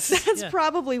it was. That's Yeah.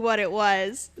 probably what it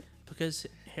was. Because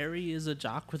Harry is a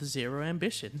jock with zero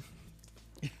ambition.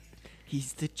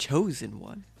 He's the chosen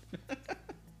one.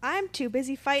 I'm too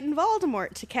busy fighting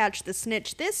Voldemort to catch the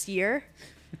snitch this year.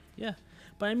 Yeah.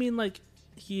 But I mean, like,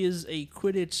 he is a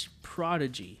Quidditch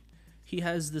prodigy. He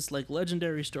has this, like,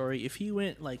 legendary story. If he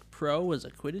went, like, pro as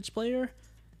a Quidditch player,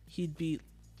 he'd be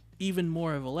even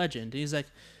more of a legend. And he's like,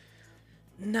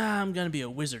 nah, I'm gonna be a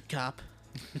wizard cop.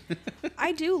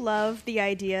 I do love the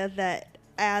idea that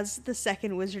as the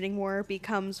Second Wizarding War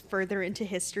becomes further into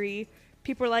history,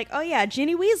 people are like, oh yeah,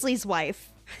 Ginny Weasley's wife.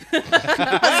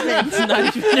 Husband.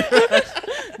 Not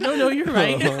even no, you're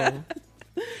right.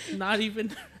 Not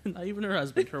even her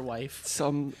husband, her wife.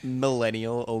 Some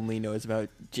millennial only knows about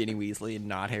Ginny Weasley and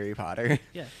not Harry Potter.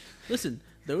 Yeah. Listen,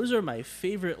 those are my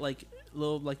favorite, like,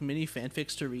 little, like, mini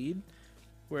fanfics to read,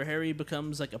 where Harry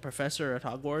becomes, like, a professor at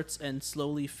Hogwarts and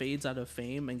slowly fades out of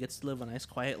fame and gets to live a nice,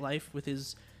 quiet life with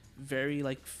his very,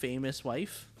 like, famous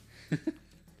wife.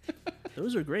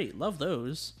 Those are great. Love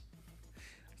those.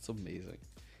 It's amazing.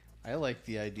 I like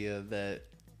the idea that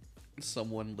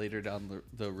someone later down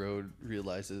the road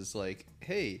realizes, like,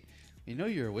 hey, you know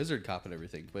you're a wizard cop and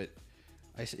everything, but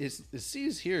it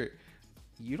seems here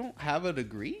you don't have a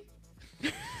degree?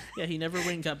 Yeah, he never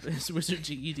went and got his wizard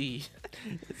GED.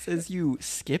 It says you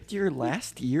skipped your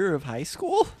last year of high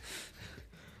school?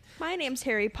 My name's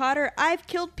Harry Potter. I've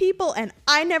killed people and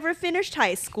I never finished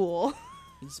high school.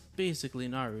 He's basically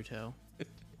Naruto.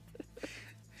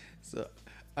 So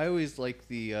I always like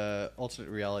the alternate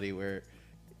reality where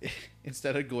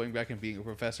instead of going back and being a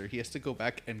professor, he has to go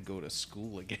back and go to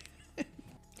school again.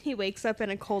 He wakes up in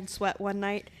a cold sweat one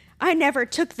night. I never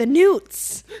took the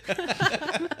newts.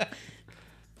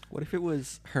 What if it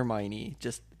was Hermione,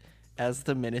 just as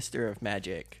the Minister of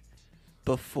Magic,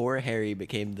 before Harry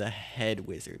became the head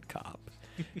wizard cop?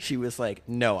 She was like,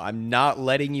 no, I'm not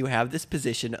letting you have this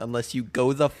position unless you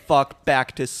go the fuck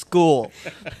back to school.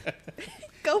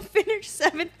 Go finish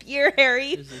 7th year,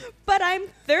 Harry. Is it- But I'm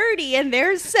 30 and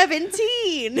they're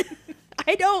 17.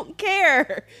 I don't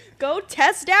care. Go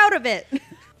test out of it.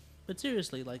 But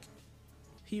seriously, like,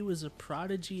 he was a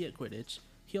prodigy at Quidditch.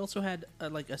 He also had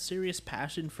a serious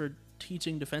passion for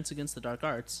teaching Defense Against the Dark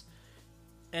Arts.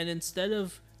 And instead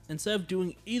of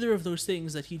doing either of those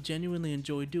things that he genuinely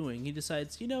enjoyed doing, he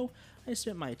decides, I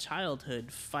spent my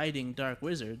childhood fighting dark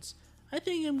wizards. I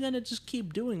think I'm gonna just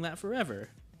keep doing that forever.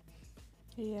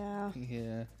 Yeah.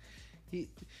 Yeah. He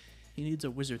needs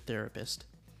a wizard therapist.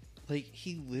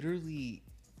 He literally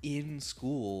in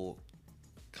school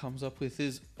comes up with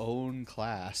his own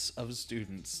class of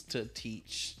students to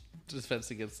teach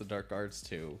Defense Against the Dark Arts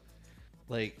to.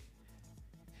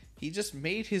 He just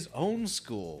made his own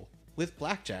school with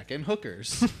blackjack and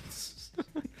hookers.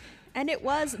 And it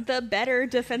was the better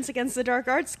Defense Against the Dark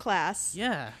Arts class.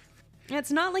 Yeah.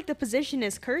 It's not like the position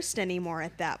is cursed anymore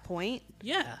at that point.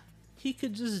 Yeah. He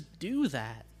could just do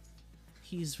that.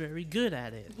 He's very good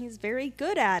at it. He's very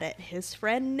good at it. His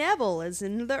friend Neville is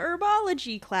in the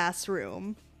herbology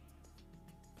classroom.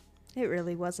 It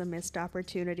really was a missed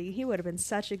opportunity. He would have been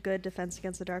such a good Defense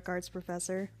Against the Dark Arts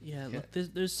professor. Yeah, look,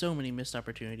 there's so many missed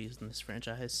opportunities in this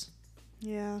franchise.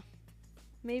 Yeah.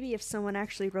 Maybe if someone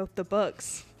actually wrote the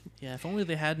books. Yeah, if only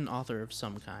they had an author of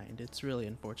some kind. It's really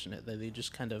unfortunate that they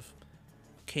just kind of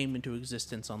came into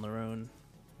existence on their own.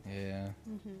 Yeah.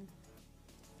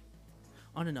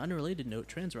 On an unrelated note,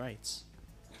 trans rights.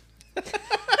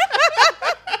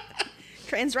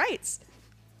 Trans rights.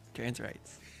 Trans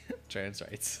rights. Trans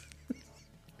rights.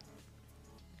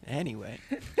 Anyway.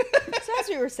 So as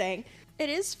we were saying, it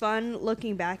is fun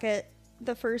looking back at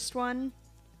the first one.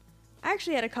 I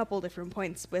actually had a couple different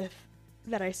points with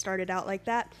that I started out like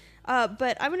that.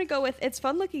 But I'm going to go with it's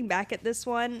fun looking back at this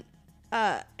one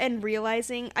and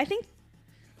realizing I think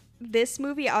this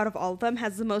movie out of all of them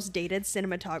has the most dated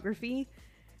cinematography.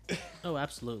 Oh,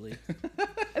 absolutely.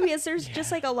 Because there's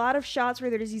just a lot of shots where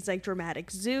there's these dramatic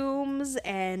zooms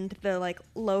and the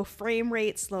low frame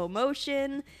rate, slow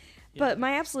motion. Yeah. But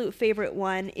my absolute favorite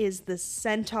one is the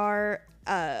centaur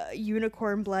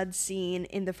unicorn blood scene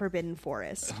in the Forbidden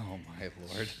Forest. Oh my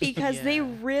lord. Because they Yeah.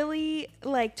 really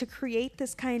to create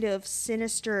this kind of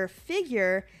sinister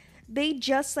figure, they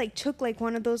just took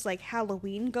one of those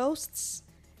Halloween ghosts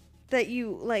that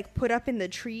you put up in the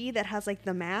tree that has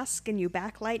the mask and you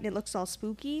backlight and it looks all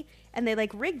spooky, and they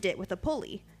rigged it with a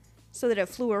pulley so that it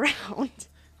flew around.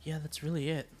 Yeah, that's really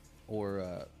it.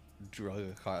 Or drug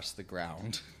across the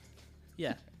ground,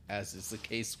 Yeah. as is the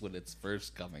case when it's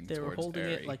first coming They were towards holding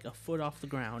Harry. it a foot off the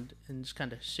ground and just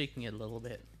kind of shaking it a little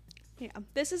bit. Yeah,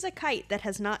 this is a kite that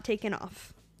has not taken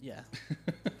off. Yeah.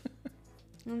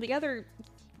 And the other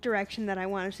direction that I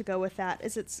wanted to go with that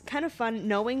is it's kind of fun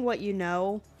knowing what you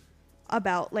know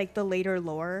about the later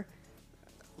lore,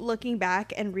 looking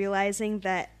back and realizing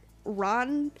that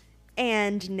Ron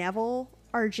and Neville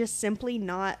are just simply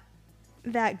not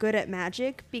that good at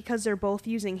magic because they're both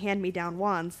using hand-me-down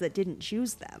wands that didn't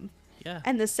choose them. Yeah.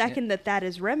 And the second that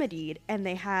is remedied and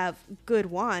they have good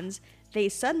wands, they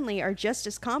suddenly are just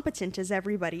as competent as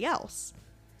everybody else.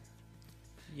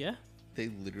 Yeah. They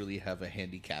literally have a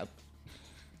handicap.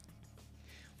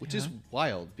 Which is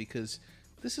wild because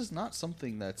this is not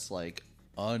something that's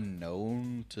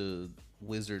unknown to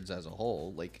wizards as a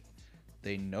whole.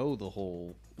 They know the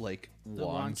whole wand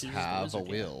wands chooses the have wizard, a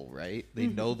will, right? They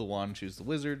know the wand choose the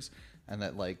wizards, and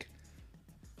that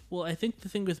Well, I think the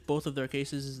thing with both of their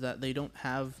cases is that they don't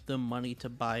have the money to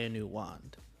buy a new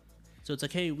wand. So it's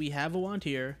hey, we have a wand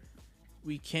here.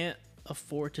 We can't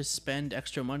afford to spend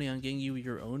extra money on getting you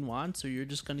your own wand, so you're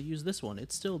just going to use this one.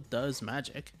 It still does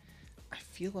magic. I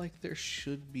feel like there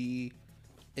should be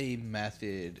a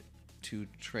method to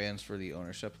transfer the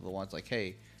ownership of the wands.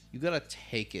 Hey, you gotta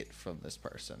take it from this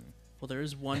person. Well, there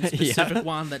is one specific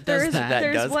wand that does There's that.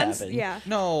 That does one, happen. yeah.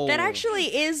 No, That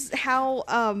actually is how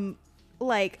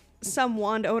some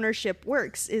wand ownership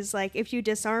works. Is if you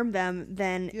disarm them,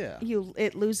 then Yeah.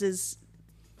 it loses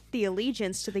the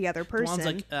allegiance to the other The wand's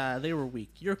person. they were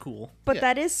weak. You're cool. But Yeah.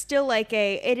 that is still it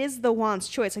is the wand's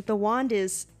choice. The wand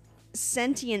is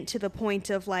sentient to the point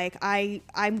of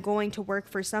I'm going to work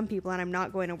for some people and I'm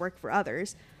not going to work for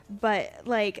others. But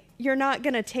you're not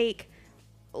gonna take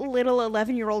little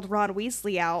 11-year-old Ron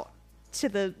Weasley out to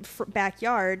the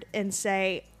backyard and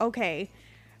say, okay,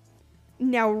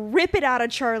 now rip it out of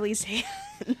Charlie's hand.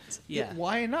 Yeah.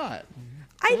 Why not?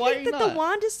 I Why think that the not?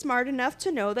 wand is smart enough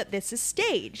to know that this is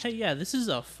staged. Hey, yeah, this is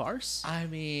a farce. I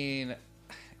mean,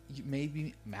 you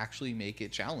maybe actually make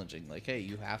it challenging. Hey,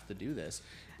 you have to do this.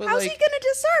 But How's he gonna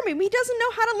disarm him? He doesn't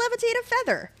know how to levitate a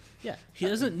feather. Yeah, he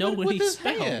doesn't know when with he his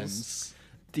spells. hands.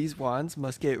 these wands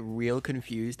must get real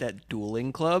confused at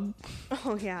dueling club.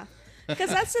 Oh yeah, because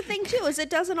that's the thing too, is it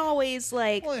doesn't always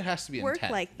like Well, it has to be work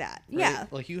intent, like that. right? Yeah.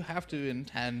 Like you have to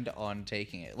intend on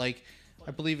taking it. Like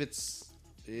I believe it's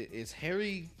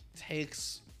Harry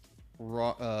takes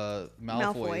Malfoy's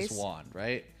Malfoy's. wand,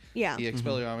 right? Yeah. The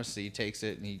Expelliarmus, he takes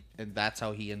it, and that's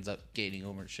how he ends up gaining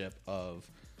ownership of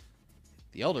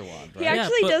the Elder Wand, He right? Yeah,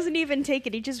 actually but- doesn't even take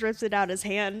it. He just rips it out his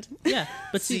hand. Yeah,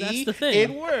 but see, that's the thing.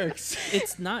 It works.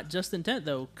 It's not just intent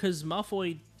though, because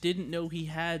Malfoy didn't know he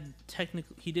had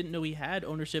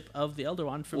ownership of the Elder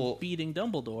Wand from Well, beating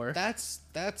Dumbledore. That's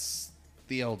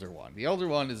the Elder Wand. The Elder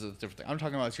Wand is a different thing. I'm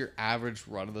talking about your average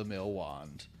run-of-the-mill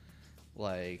wand.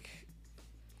 Like,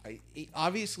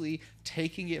 obviously,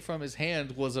 taking it from his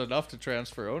hand was enough to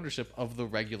transfer ownership of the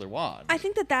regular wand. I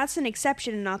think that that's an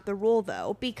exception and not the rule,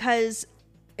 though, because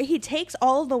he takes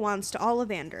all of the wands to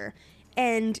Ollivander,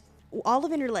 and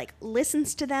Ollivander like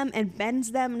listens to them and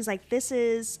bends them, and is like, "This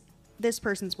is this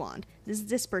person's wand. This is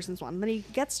this person's wand." And then he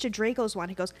gets to Draco's wand.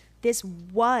 He goes, "This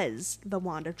was the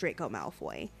wand of Draco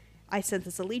Malfoy. I sense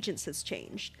his allegiance has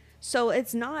changed." So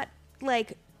it's not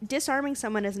like disarming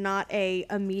someone is not a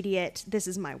immediate, "This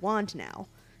is my wand now."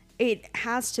 It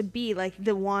has to be like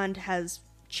the wand has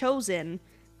chosen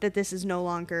that this is no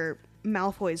longer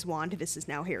Malfoy's wand. This is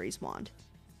now Harry's wand.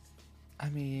 I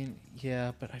mean,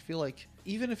 yeah, but I feel like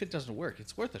even if it doesn't work,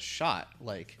 it's worth a shot,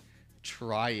 like,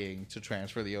 trying to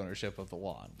transfer the ownership of the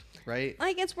wand, right?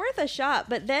 Like, it's worth a shot,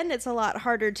 but then it's a lot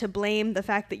harder to blame the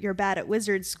fact that you're bad at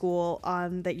wizard school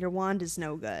on that your wand is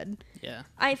no good. Yeah.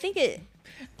 I think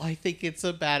it's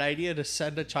a bad idea to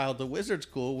send a child to wizard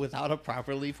school without a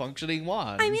properly functioning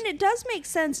wand. I mean, it does make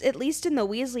sense, at least in the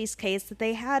Weasleys' case, that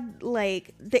they had,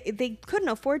 like, they couldn't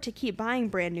afford to keep buying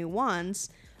brand new wands,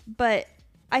 but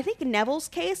I think in Neville's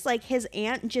case, like, his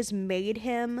aunt just made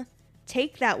him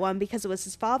take that one because it was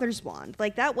his father's wand.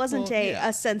 Like, that wasn't Well, yeah.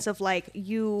 a sense of, like,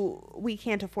 we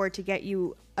can't afford to get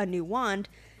you a new wand.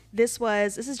 This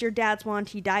is your dad's wand.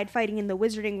 He died fighting in the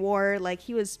Wizarding War. Like,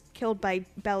 he was killed by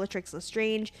Bellatrix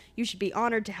Lestrange. You should be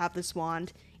honored to have this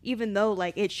wand, even though,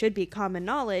 like, it should be common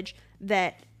knowledge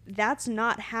that that's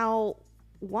not how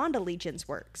wand allegiance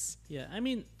works. Yeah. I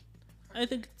mean, I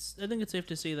think it's safe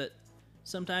to say that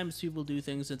sometimes people do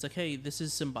things and it's like, hey, this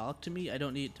is symbolic to me. I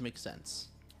don't need it to make sense.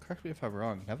 Correct me if I'm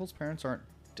wrong. Neville's parents aren't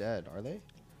dead, are they?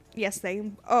 Yes, they're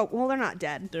not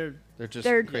dead. They're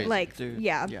They're crazy. like, They're-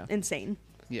 yeah, yeah. insane.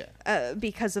 Yeah,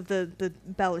 Because of the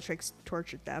Bellatrix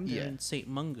tortured them. they're Yeah. in St.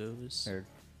 Mungo's. they're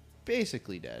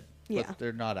basically dead, Yeah. but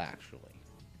they're not actually.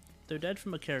 They're dead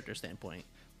from a character standpoint.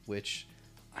 Which,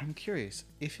 I'm curious,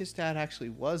 if his dad actually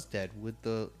was dead, would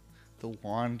the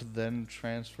wand then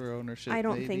transfer ownership? I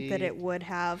don't think that maybe? it would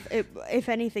have. If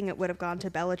anything, it would have gone to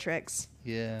Bellatrix.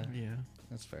 Yeah, Yeah.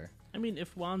 that's fair. I mean,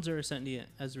 if wands are sentient,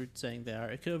 as we're saying they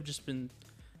are, it could have just been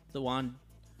the wand.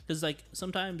 Because, like,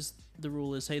 sometimes the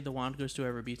rule is, hey, the wand goes to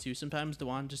whoever beats you. Sometimes the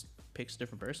wand just picks a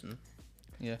different person.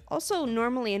 Yeah, Also,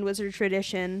 normally in wizard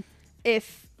tradition,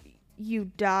 if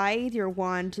you die, your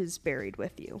wand is buried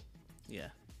with you. Yeah.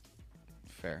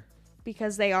 fair.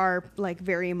 Because they are, like,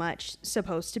 very much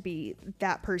supposed to be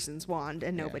that person's wand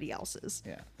and Yeah. nobody else's.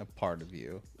 Yeah, a part of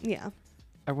you. Yeah.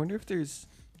 I wonder if there's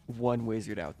one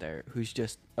wizard out there who's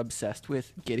just obsessed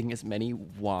with getting as many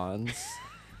wands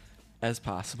as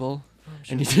possible.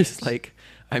 And he's just like,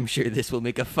 I'm sure this will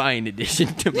make a fine addition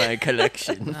to my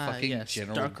collection. Fucking yes,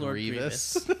 General Dark Lord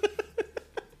Grievous.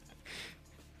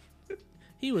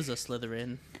 He was a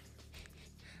Slytherin.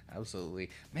 Absolutely,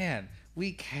 man.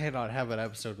 We cannot have an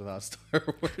episode without Star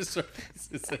Wars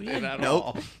references in it at Nope.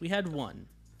 all. We had one.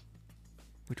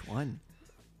 Which one?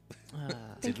 I Did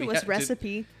think we it was did-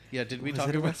 recipe. Yeah, did we Was talk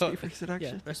it a about? recipe for Yeah,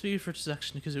 seduction? recipe for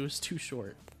seduction because it was too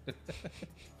short.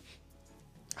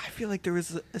 I feel like there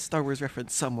was a Star Wars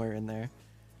reference somewhere in there.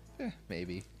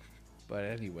 Maybe, but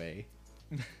anyway,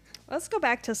 Let's go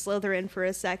back to Slytherin for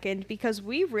a second because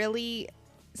we really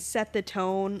set the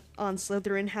tone on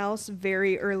Slytherin House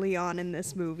very early on in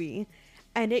this movie.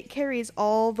 And it carries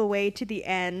all the way to the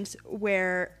end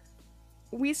where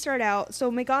we start out. So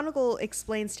McGonagall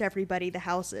explains to everybody the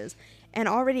houses and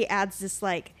already adds this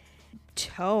like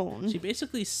tone. She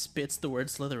basically spits the word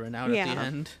Slytherin out at Yeah. the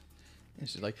end. and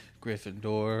she's like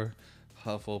Gryffindor,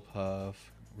 Hufflepuff,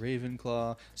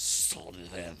 Ravenclaw,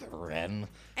 Slytherin.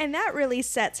 And that really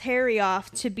sets Harry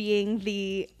off to being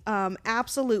the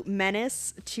absolute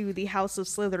menace to the House of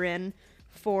Slytherin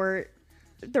for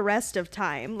the rest of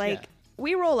time. Like, Yeah.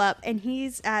 we roll up and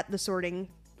he's at the sorting,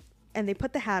 and they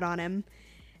put the hat on him.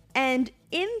 And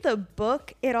in the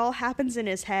book, it all happens in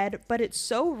his head, but it's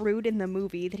so rude in the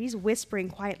movie that he's whispering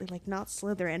quietly, like, not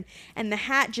Slytherin. And the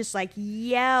hat just, like,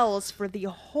 yells for the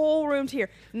whole room to hear,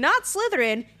 not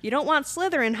Slytherin. You don't want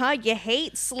Slytherin, huh? You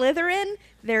hate Slytherin?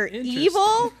 They're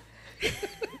evil?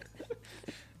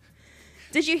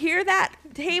 Did you hear that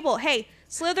table? Hey,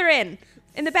 Slytherin,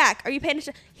 in the back, are you paying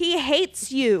attention? He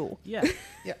hates you. Yeah.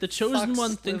 Yeah, The chosen fuck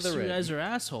one thinks you Slytherin. guys are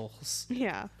assholes.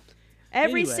 Yeah.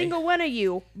 Every Anyway. single one of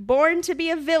you, born to be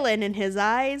a villain in his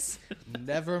eyes.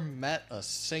 Never met a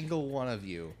single one of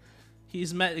you.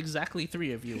 He's met exactly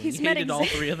 3 of you. And He's he met hated all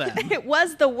exa- 3 of them. It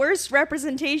was the worst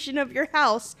representation of your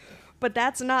house, but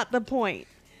that's not the point.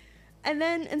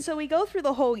 And so we go through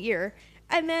the whole year,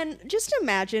 and then just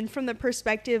imagine from the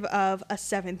perspective of a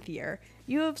 7th year,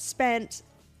 you have spent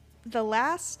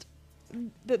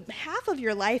the half of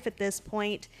your life at this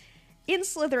point in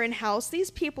Slytherin House. These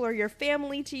people are your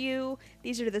family to you.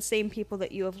 These are the same people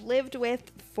that you have lived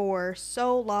with for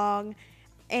so long,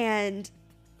 and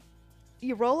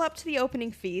you roll up to the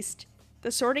opening feast.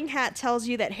 The Sorting Hat tells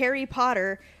you that Harry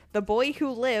Potter, the boy who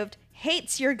lived,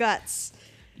 hates your guts.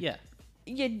 Yeah.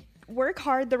 You work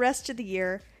hard the rest of the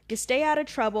year. You stay out of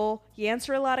trouble. You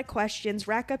answer a lot of questions,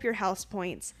 rack up your house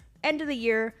points. End of the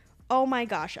year, oh my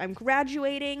gosh, I'm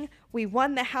graduating. We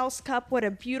won the House Cup. What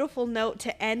a beautiful note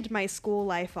to end my school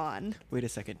life on. Wait a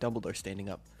second, Dumbledore standing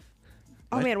up.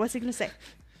 Oh What? man, what's he going to say?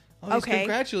 Oh, he's Okay.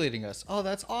 congratulating us. Oh,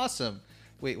 that's awesome.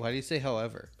 Wait, why do you say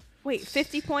however? Wait,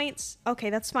 50 points? Okay,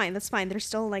 that's fine. That's fine. They're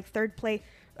still in like third place.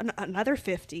 Another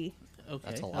 50. Okay.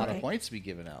 That's a lot Okay. of points to be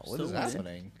given out. What So is what?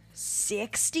 happening?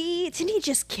 60? Didn't he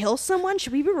just kill someone?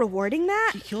 Should we be rewarding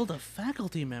that? He killed a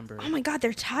faculty member. Oh my god,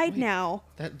 they're tied Wait. now.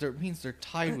 Means they're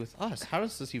tied with us. How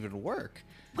does this even work?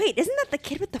 Wait, isn't that the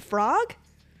kid with the frog?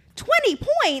 20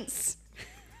 points!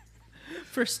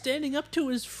 For standing up to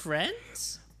his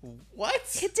friends?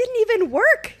 What? It didn't even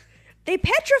work. They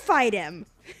petrified him.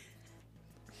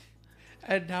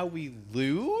 And now we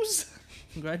lose?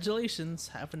 Congratulations.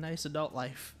 Have a nice adult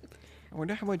life. I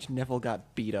wonder how much Neville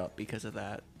got beat up because of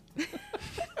that.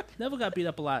 Neville got beat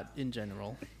up a lot in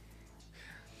general.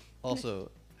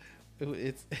 Also,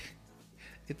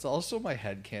 it's also my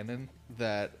headcanon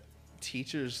that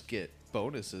teachers get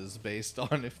bonuses based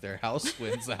on if their house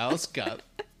wins the House Cup.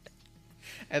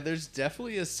 And there's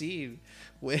definitely a scene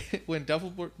when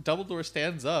Dumbledore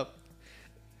stands up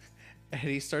and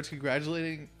he starts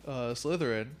congratulating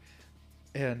Slytherin,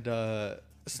 and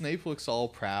Snape looks all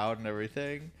proud and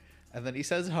everything. And then he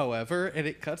says, however, and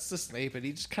it cuts to Snape, and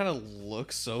he just kind of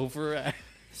looks over at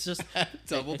It's just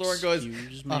Dumbledore and goes,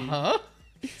 "Excuse me." uh-huh.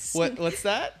 What's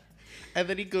that? And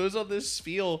then he goes on this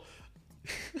spiel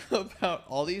about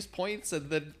all these points, and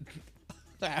then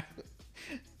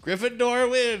Gryffindor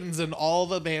wins, and all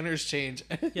the banners change.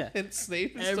 Yeah. And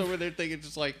Snape is over there thinking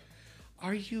just like,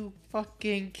 are you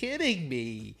fucking kidding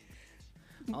me?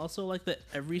 Also, like that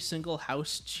every single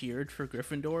house cheered for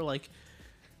Gryffindor. Like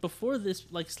before this,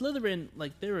 like Slytherin,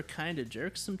 like they were kind of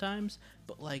jerks sometimes,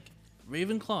 but like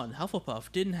Ravenclaw and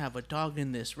Hufflepuff didn't have a dog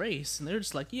in this race, and they're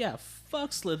just like, yeah, fuck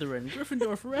Slytherin,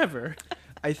 Gryffindor forever.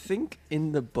 I think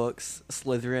in the books,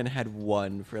 Slytherin had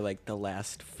won for like the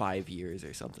last 5 years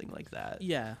or something like that.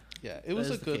 Yeah, Yeah, it was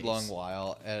That a is the good case. long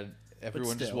while, and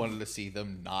everyone just still. wanted to see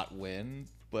them not win,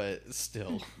 but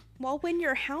still. Well, when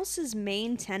your house's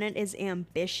main tenet is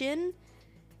ambition,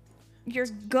 you're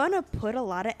gonna put a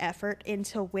lot of effort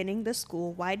into winning the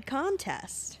school-wide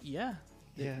contest. yeah,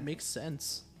 Yeah. it makes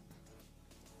sense.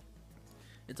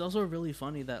 It's also really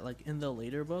funny that like in the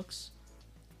later books,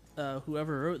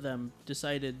 whoever wrote them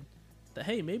decided that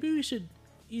hey, maybe we should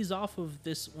ease off of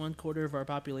this 1/4 of our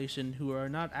population who are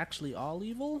not actually all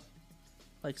evil.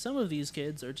 Like some of these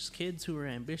kids are just kids who are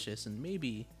ambitious, and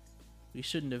maybe we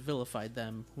shouldn't have vilified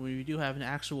them when we do have an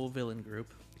actual villain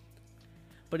group.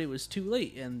 But it was too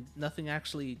late, and nothing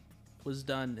actually was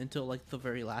done until like the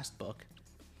very last book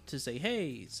to say,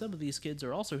 hey, some of these kids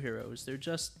are also heroes. They're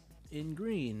just in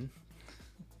green.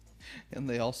 And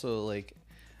they also, like,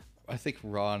 I think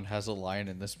Ron has a line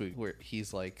in this movie where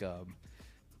he's like,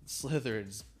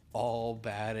 Slytherin's all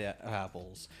bad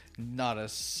apples. Not a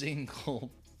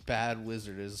single bad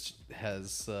wizard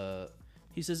has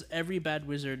He says every bad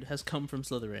wizard has come from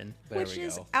Slytherin. there Which we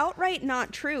is go. outright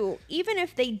not true. Even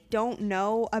if they don't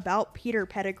know about Peter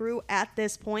Pettigrew at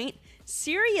this point,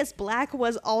 Sirius Black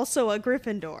was also a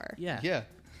Gryffindor. Yeah. Yeah.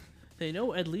 They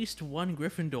know at least one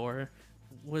Gryffindor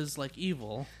was like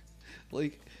evil.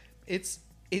 Like,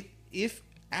 if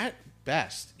at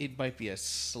best, it might be a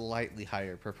slightly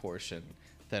higher proportion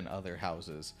than other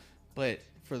houses. But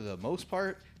for the most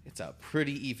part, it's a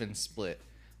pretty even split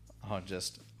on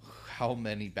just how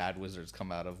many bad wizards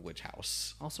come out of which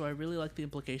house. Also, I really like the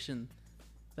implication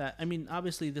that, I mean,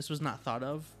 obviously this was not thought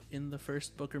of in the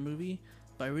first book or movie,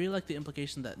 but I really like the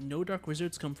implication that no dark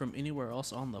wizards come from anywhere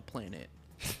else on the planet.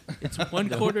 It's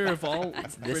 1/4 of all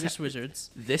British wizards.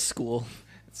 This school.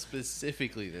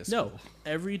 Specifically this No, school.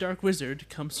 every dark wizard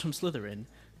comes from Slytherin.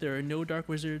 There are no dark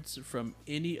wizards from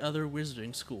any other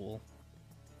wizarding school.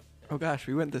 Oh gosh,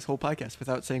 we went this whole podcast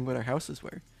without saying what our houses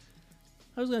were.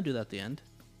 I was going to do that at the end.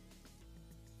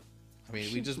 I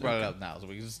mean, we just brought it up now, so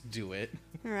we can just do it.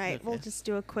 All right, Okay. we'll just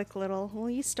do a quick little. Will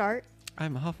you start?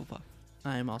 I'm a Hufflepuff.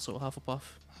 I am also a Hufflepuff.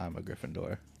 I'm a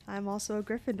Gryffindor. I'm also a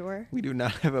Gryffindor. We do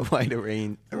not have a wide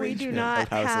arrangement We do not of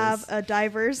houses. have a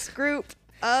diverse group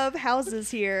of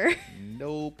houses here.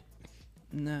 Nope.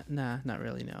 Nah, not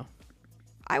really, no.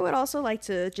 I would also like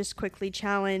to just quickly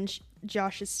challenge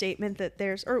Josh's statement that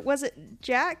there's, or was it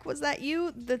Jack? Was that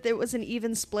you? That there was an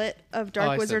even split of I dark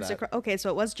said wizards that. across. Okay, so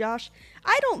it was Josh.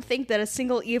 I don't think that a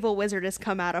single evil wizard has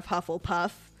come out of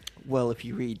Hufflepuff. Well, if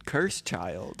you read Cursed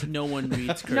Child. No one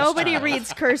reads Cursed Nobody Child.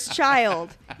 reads Cursed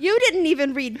Child. You didn't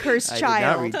even read Cursed I Child. did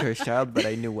not read Cursed Child, but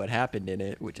I knew what happened in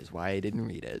it, which is why I didn't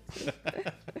read it.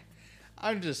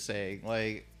 I'm just saying,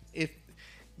 like,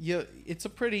 it's a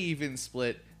pretty even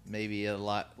split. Maybe a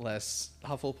lot less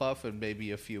Hufflepuff and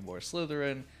maybe a few more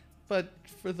Slytherin, but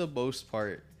for the most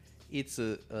part, it's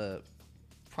a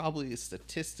probably a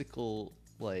statistical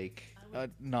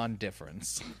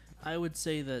non-difference. I would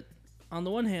say that, on the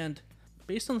one hand,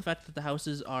 based on the fact that the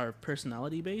houses are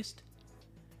personality based,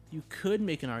 you could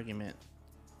make an argument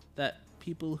that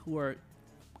people who are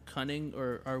cunning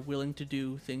or are willing to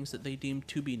do things that they deem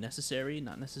to be necessary,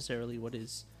 not necessarily what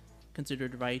is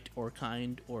considered right or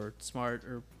kind or smart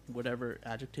or whatever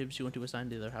adjectives you want to assign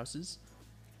to their houses,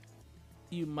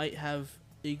 you might have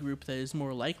a group that is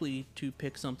more likely to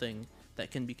pick something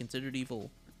that can be considered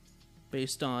evil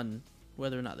based on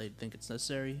whether or not they think it's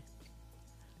necessary.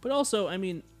 But also, I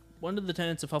mean, one of the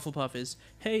tenets of Hufflepuff is,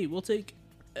 hey, we'll take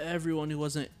everyone who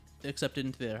wasn't accepted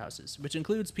into their houses, which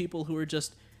includes people who are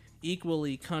just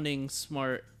equally cunning,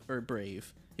 smart, or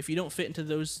brave. If you don't fit into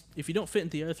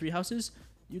the other three houses,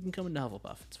 you can come into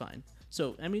Hufflepuff. It's fine.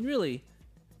 So, I mean, really,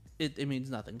 it means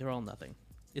nothing. They're all nothing.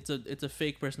 It's a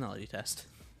fake personality test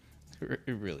It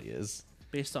really is.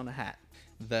 based on a hat.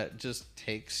 That just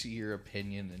takes your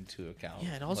opinion into account.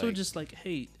 Yeah, it also Like, just like,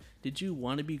 hey, did you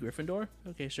want to be Gryffindor?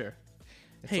 Okay, sure.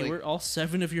 It's Hey, like- we're all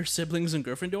 7 of your siblings in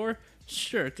Gryffindor?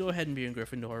 Sure, go ahead and be in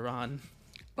Gryffindor, Ron.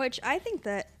 Which I think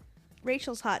that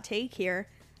Rachel's hot take here.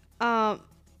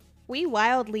 We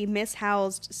wildly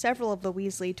mishoused several of the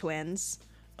Weasley twins.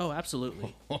 Oh,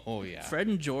 absolutely. Oh yeah. Fred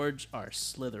and George are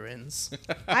Slytherins.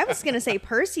 I was going to say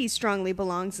Percy strongly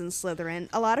belongs in Slytherin.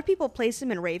 A lot of people place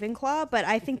him in Ravenclaw, but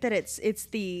I think that it's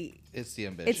the It's the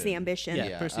ambition. it's the ambition. Yeah,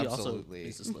 Yeah, Percy absolutely. also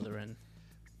is a Slytherin.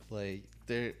 Like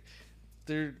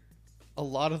they're a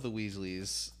lot of the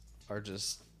Weasleys are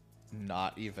just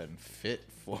not even fit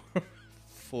for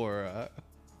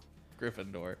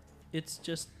Gryffindor. It's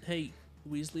just, hey,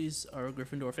 Weasleys are a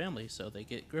Gryffindor family, so they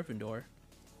get Gryffindor.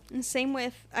 And same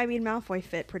with, I mean, Malfoy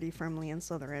fit pretty firmly in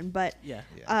Slytherin, but Yeah.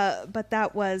 but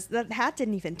that hat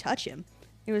didn't even touch him.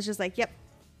 It was just like, yep,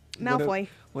 One of- Malfoy.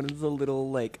 One of the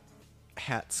little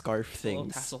hat scarf Little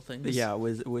things. tassel things. Yeah,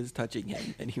 was touching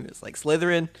him, and he was like,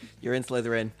 "Slytherin, you're in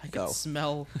Slytherin. I Go."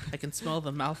 can smell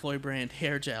the Malfoy brand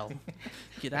hair gel.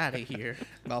 Get out of here.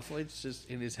 Malfoy's just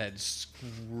in his head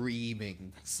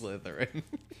screaming Slytherin.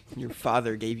 Your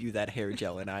father gave you that hair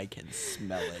gel, and I can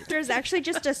smell it. There's actually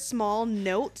just a small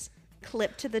note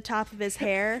clipped to the top of his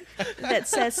hair that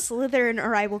says Slytherin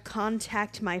or I will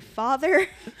contact my father.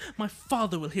 My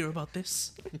father will hear about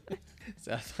this.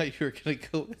 So I thought you were gonna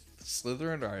go with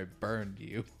Slytherin or I burned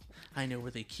you. I know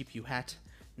where they keep you, hat,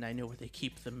 and I know where they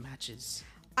keep the matches.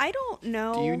 I don't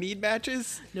know. Do you need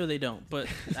matches? No, they don't, but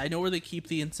I know where they keep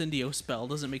the Incendio spell.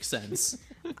 Doesn't make sense.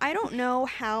 I don't know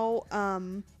how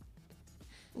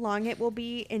long it will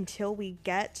be until we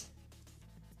get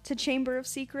to Chamber of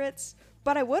Secrets,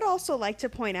 but I would also like to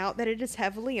point out that it is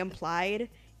heavily implied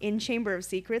in Chamber of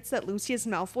Secrets that Lucius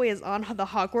Malfoy is on the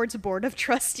Hogwarts Board of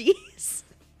Trustees.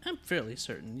 I'm fairly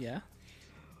certain, yeah.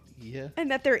 Yeah.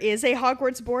 And that there is a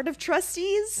Hogwarts Board of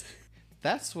Trustees.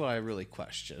 That's what I really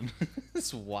question.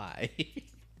 That's why.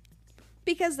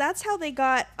 Because that's how they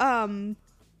got,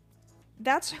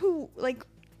 that's who,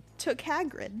 took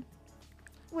Hagrid,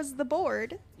 was the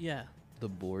board. Yeah. The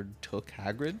board took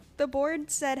Hagrid? The board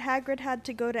said Hagrid had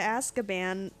to go to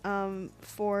Azkaban,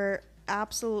 for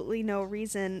absolutely no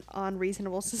reason on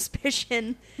reasonable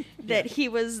suspicion that he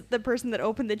was the person that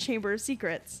opened the Chamber of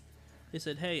Secrets. They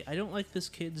said, hey, I don't like this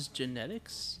kid's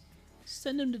genetics.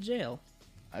 Send him to jail.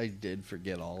 I did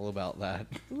forget all about that.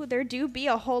 Ooh, there do be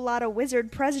a whole lot of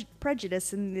wizard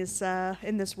prejudice in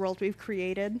this world we've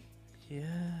created. Yeah.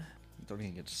 Don't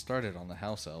even get started on the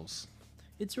house elves.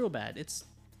 It's real bad. It's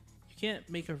you can't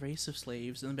make a race of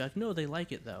slaves and then be like, no, they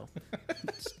like it though.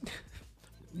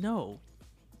 No,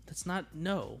 that's not.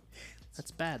 No,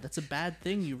 that's bad. That's a bad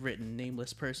thing you've written,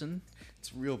 nameless person.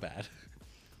 It's real bad.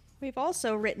 We've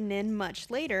also written in much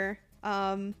later,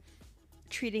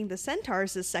 treating the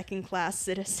centaurs as second-class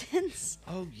citizens.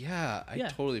 Oh yeah, I Yeah.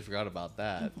 totally forgot about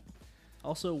that.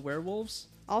 Also, werewolves.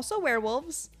 Also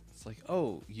werewolves. It's like,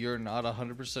 oh, you're not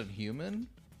 100% human?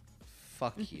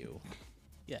 Fuck you.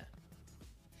 Yeah.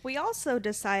 We also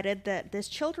decided that this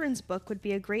children's book would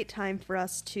be a great time for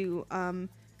us to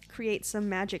create some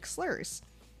magic slurs.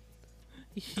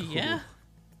 Yeah.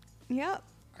 Yep.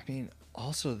 I mean,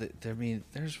 also,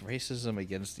 there's racism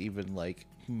against even, like,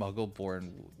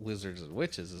 muggle-born wizards and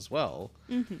witches as well.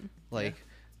 Mm-hmm. Like,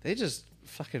 they just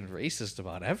fucking racist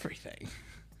about everything.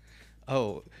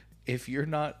 Oh, if you're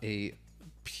not a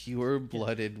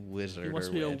pure-blooded wizard He wants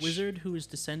or to be a witch, wizard who is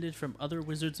descended from other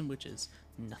wizards and witches.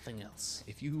 Nothing else.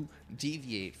 if you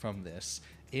deviate from this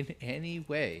in any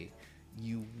way,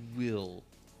 you will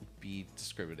be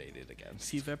discriminated against.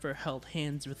 If you've ever held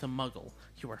hands with a muggle,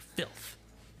 you are filth.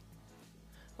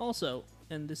 Also,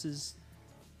 and this is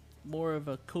more of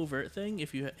a covert thing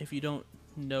if you don't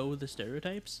know the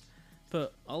stereotypes,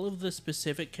 but all of the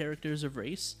specific characters of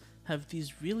race have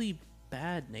these really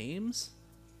bad names.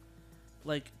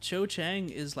 Like Cho Chang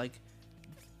is like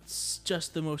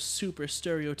just the most super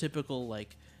stereotypical,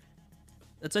 like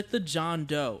it's like the John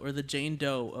Doe or the Jane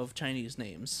Doe of Chinese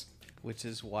names. Which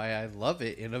is why I love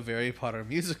it in a Harry Potter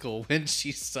musical when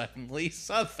she's suddenly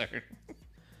Southern.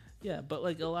 Yeah, but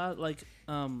like a lot like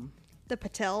The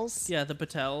Patels. yeah, the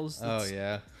Patels. Oh it's-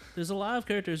 yeah. There's a lot of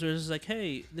characters where it's like,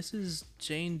 hey, this is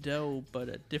Jane Doe, but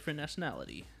a different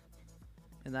nationality.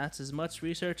 And that's as much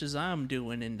research as I'm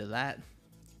doing into that.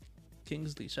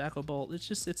 Kingsley Shacklebolt,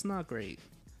 it's not great.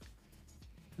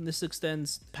 And this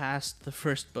extends past the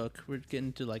first book. We're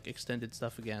getting to, like, extended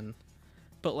stuff again.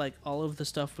 But, like, all of the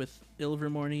stuff with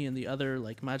Ilvermorny and the other,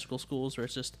 like, magical schools where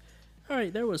it's just,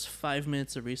 alright, there was 5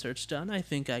 minutes of research done. I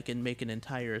think I can make an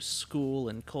entire school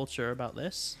and culture about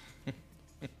this.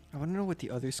 I want to know what the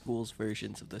other schools'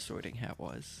 versions of the Sorting Hat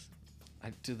was.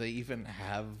 Do they even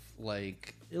have,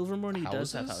 like... Ilvermorny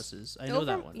does have Houses? houses. I know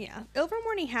that one. Yeah.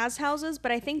 Ilvermorny has houses,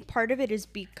 but I think part of it is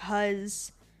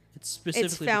because It's specifically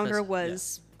its founder because-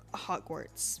 was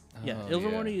Hogwarts. Yeah, Oh,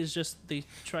 Ilvermorny is just they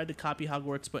tried to copy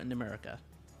Hogwarts but in America,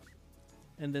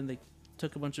 and then they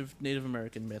took a bunch of Native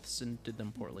American myths and did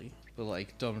them poorly. But,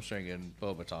 like, Durmstrang and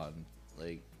Bobaton,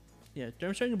 like... Yeah,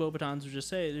 Durmstrang and Beauxbatons would just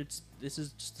say this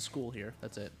is just the school here.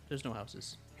 That's it. There's no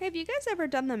houses. Hey, have you guys ever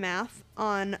done the math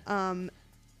on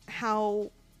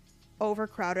how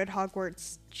overcrowded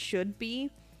Hogwarts should be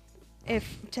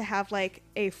if to have like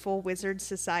a full wizard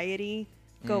society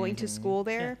going to school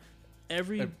there?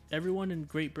 Everyone in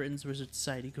Great Britain's Wizard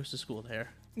Society goes to school there.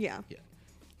 Yeah. Yeah.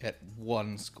 At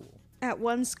one school. At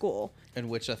one school. In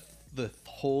which the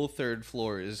whole third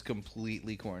floor is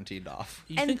completely quarantined off.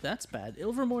 You And- think that's bad?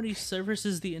 Ilvermorny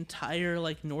services the entire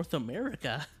like North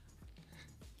America.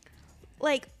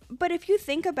 Like, but if you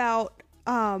think about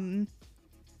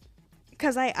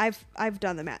because I've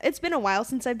done the math. It's been a while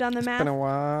since I've done the math. Been a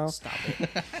while. Stop it.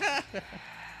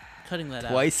 Cutting that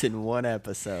out. Twice in one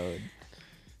episode.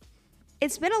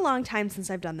 It's been a long time since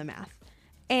I've done the math.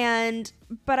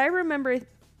 But I remember,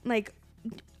 like,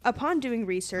 upon doing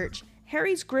research,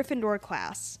 Harry's Gryffindor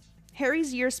class,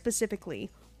 Harry's year specifically,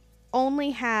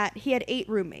 he had 8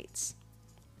 roommates.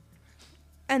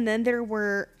 And then there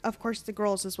were, of course, the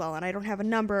girls as well. And I don't have a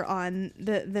number on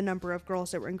the number of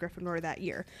girls that were in Gryffindor that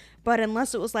year. But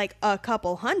unless it was like a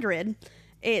couple hundred,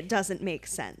 it doesn't make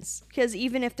sense. Because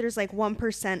even if there's like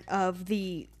 1% of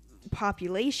the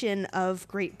population of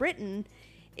Great Britain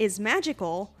is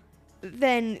magical,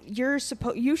 then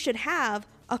you should have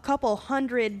a couple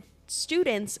hundred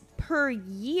students per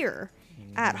year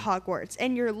at Hogwarts.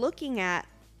 And you're looking at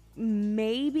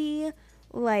maybe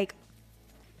like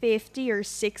 50 or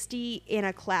 60 in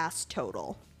a class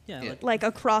total, Yeah, Yeah. like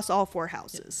across all 4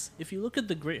 houses. if you look at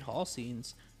the Great Hall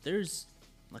scenes, there's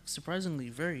like surprisingly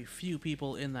very few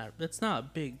people in that. That's not a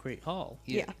big Great Hall.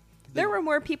 Yeah. There were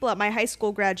more people at my high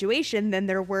school graduation than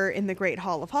there were in the Great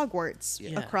Hall of Hogwarts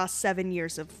Yeah. across 7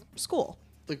 years of school.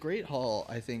 The Great Hall,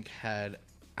 I think, had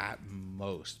at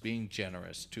most, being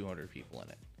generous, 200 people in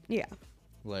it. Yeah.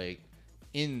 Like,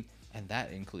 and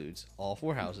that includes all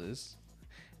 4 houses,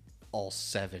 all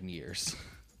 7 years.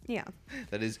 Yeah.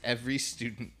 That is every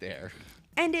student there.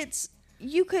 And it's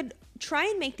you could try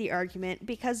and make the argument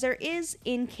because there is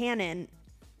in canon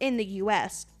in the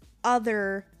US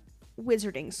other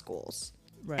wizarding schools.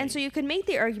 Right. And so you could make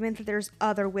the argument that there's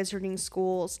other wizarding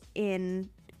schools in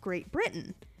Great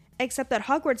Britain, except that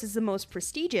Hogwarts is the most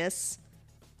prestigious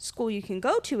school you can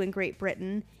go to in Great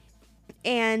Britain,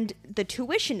 and the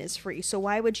tuition is free. So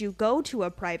why would you go to a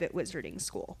private wizarding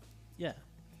school? Yeah.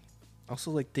 Also,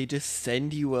 like, they just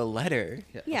send you a letter.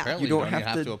 Yeah. Apparently You don't you don't have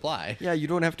have to- to apply. Yeah, you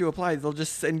don't have to apply. They'll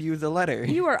just send you the letter.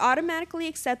 You are automatically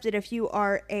accepted if you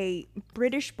are a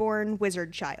British-born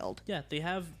wizard child. Yeah, they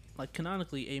have, like,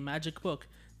 canonically a magic book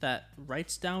that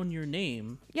writes down your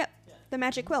name. Yep, the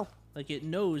magic quill. Like, it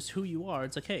knows who you are.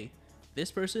 It's like, hey,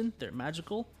 this person, they're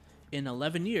magical. In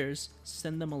 11 years,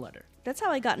 send them a letter. That's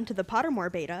how I got into the Pottermore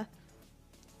beta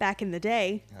back in the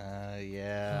day.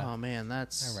 Yeah. Oh, man, I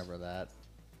remember that.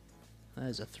 that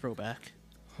is a throwback.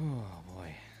 Oh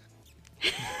boy.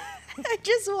 I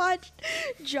just watched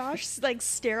Josh like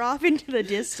stare off into the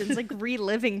distance, like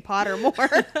reliving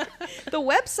Pottermore. The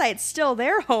website's still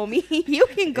there, homie. You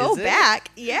can go Is it?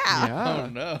 back. Yeah. Oh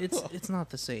no. It's not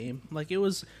the same. Like, that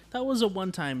was a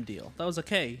one-time deal. That was like,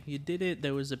 hey, you did it.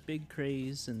 There was a big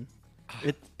craze, and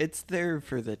It's there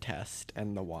for the test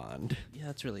and the wand. yeah,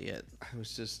 that's really it. I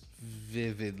was just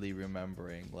vividly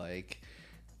remembering like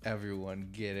everyone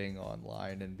getting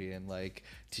online and being like,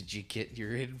 "Did you get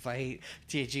your invite?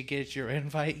 Did you get your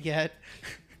invite yet?"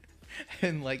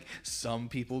 And like some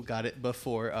people got it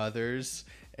before others,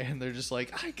 and they're just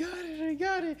like, I got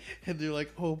it," and they're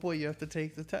like, "Oh boy, you have to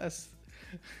take the test."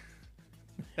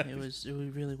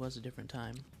 It really was a different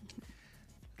time.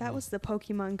 That was the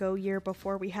Pokemon Go year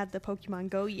before we had the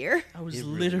Pokemon Go year. I was It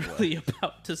really literally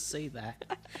about to say that.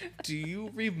 Do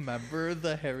you remember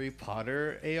the Harry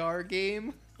Potter AR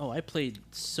game? Oh, I played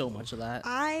so much of that.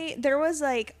 There was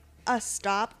like a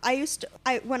stop.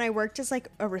 When I worked as like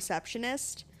a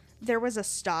receptionist, there was a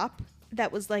stop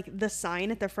that was like the sign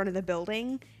at the front of the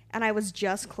building, and I was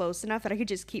just close enough that I could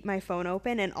just keep my phone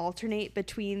open and alternate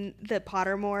between the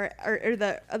Pottermore or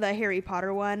the Harry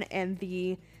Potter one and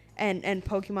the and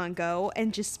Pokemon Go,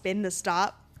 and just spin the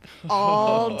stop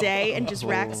all day and just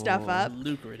rack stuff up.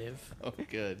 Lucrative. Oh,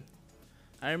 good.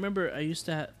 I remember I used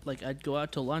to I'd go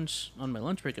out to lunch on my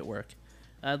lunch break at work.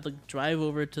 I'd like drive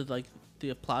over to like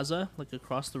the plaza, like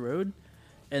across the road,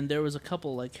 and there was a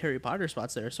couple like Harry Potter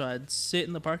spots there. So I'd sit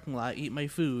in the parking lot, eat my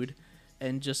food,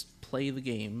 and just play the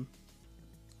game.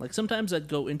 Like sometimes I'd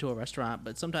go into a restaurant,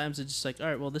 but sometimes it's just like, all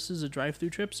right, well, this is a drive-through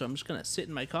trip, so I'm just gonna sit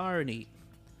in my car and eat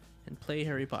and play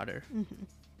Harry Potter. Mm-hmm.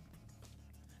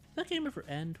 Did that game ever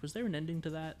end? Was there an ending to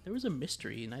that? There was a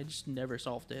mystery, and I just never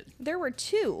solved it. There were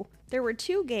two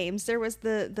games. There was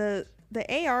the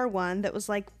AR one that was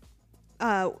like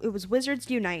it was Wizards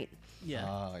Unite, Yeah.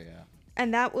 Oh yeah.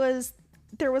 and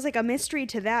there was like a mystery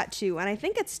to that too, and I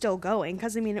think it's still going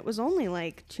because I mean it was only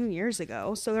like 2 years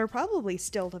ago, so they're probably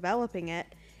still developing it.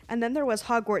 And then there was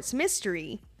Hogwarts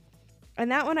Mystery, and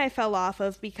that one I fell off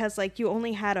of because like you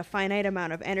only had a finite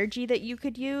amount of energy that you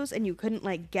could use, and you couldn't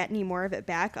like get any more of it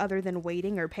back other than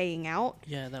waiting or paying out.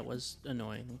 Yeah, that was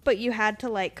annoying. But you had to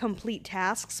like complete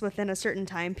tasks within a certain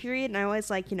time period, and I always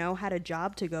like had a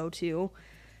job to go to,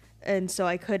 and so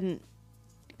I couldn't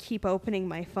keep opening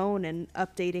my phone and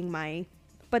updating my.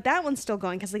 But that one's still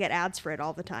going because I get ads for it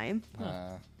all the time.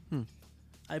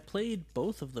 I played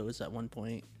both of those at one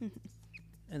point,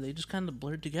 and they just kind of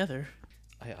blurred together.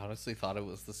 I honestly thought it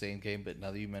was the same game, but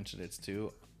now that you mentioned it's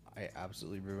two, I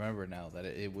absolutely remember now that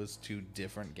it was two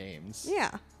different games.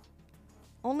 Yeah.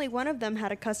 Only one of them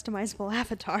had a customizable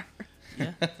avatar.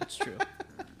 Yeah, that's true.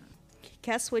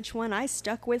 Guess which one I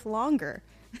stuck with longer?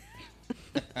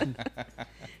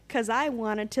 Because I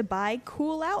wanted to buy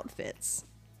cool outfits.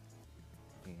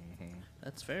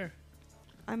 That's fair.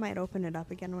 I might open it up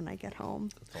again when I get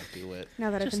home. Don't do it. Now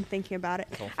that I've been thinking about it,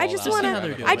 Don't I fall just down want the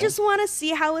rabbit to. hole. I just want to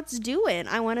see how it's doing.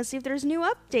 I want to see if there's new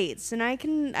updates, and I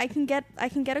can get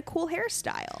a cool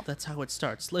hairstyle. That's how it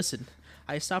starts. Listen,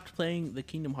 I stopped playing the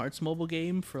Kingdom Hearts mobile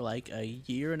game for like a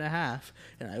year and a half,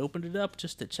 and I opened it up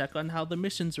just to check on how the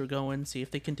missions were going, see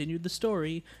if they continued the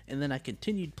story, and then I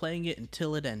continued playing it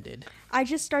until it ended. I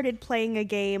just started playing a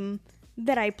game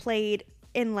that I played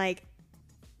in like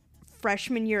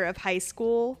freshman year of high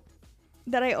school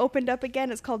that I opened up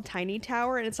again. It's called Tiny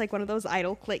Tower, and it's like one of those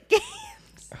idle click games.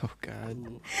 Oh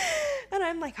God. And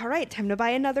I'm like, all right, time to buy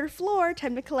another floor,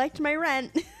 time to collect my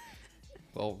rent.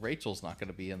 Well, Rachel's not going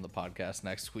to be in the podcast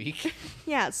next week.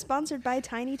 Yeah, it's sponsored by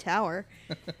Tiny Tower.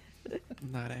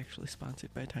 Not actually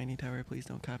sponsored by Tiny Tower. Please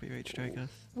don't copyright strike us.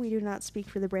 We do not speak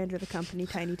for the brand or the company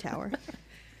Tiny Tower.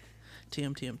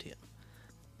 TM.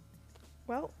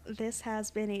 Well, this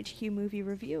has been HQ Movie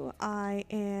Review. I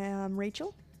am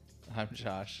Rachel. I'm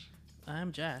Josh.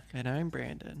 I'm Jack. And I'm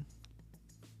Brandon.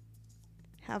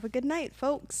 Have a good night,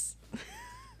 folks.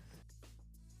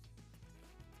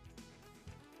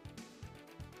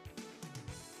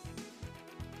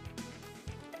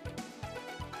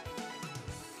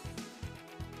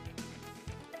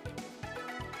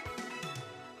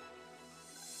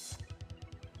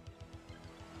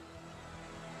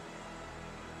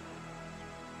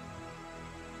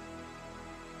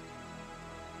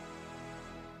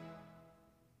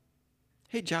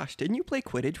 Hey Josh, didn't you play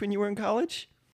Quidditch when you were in college?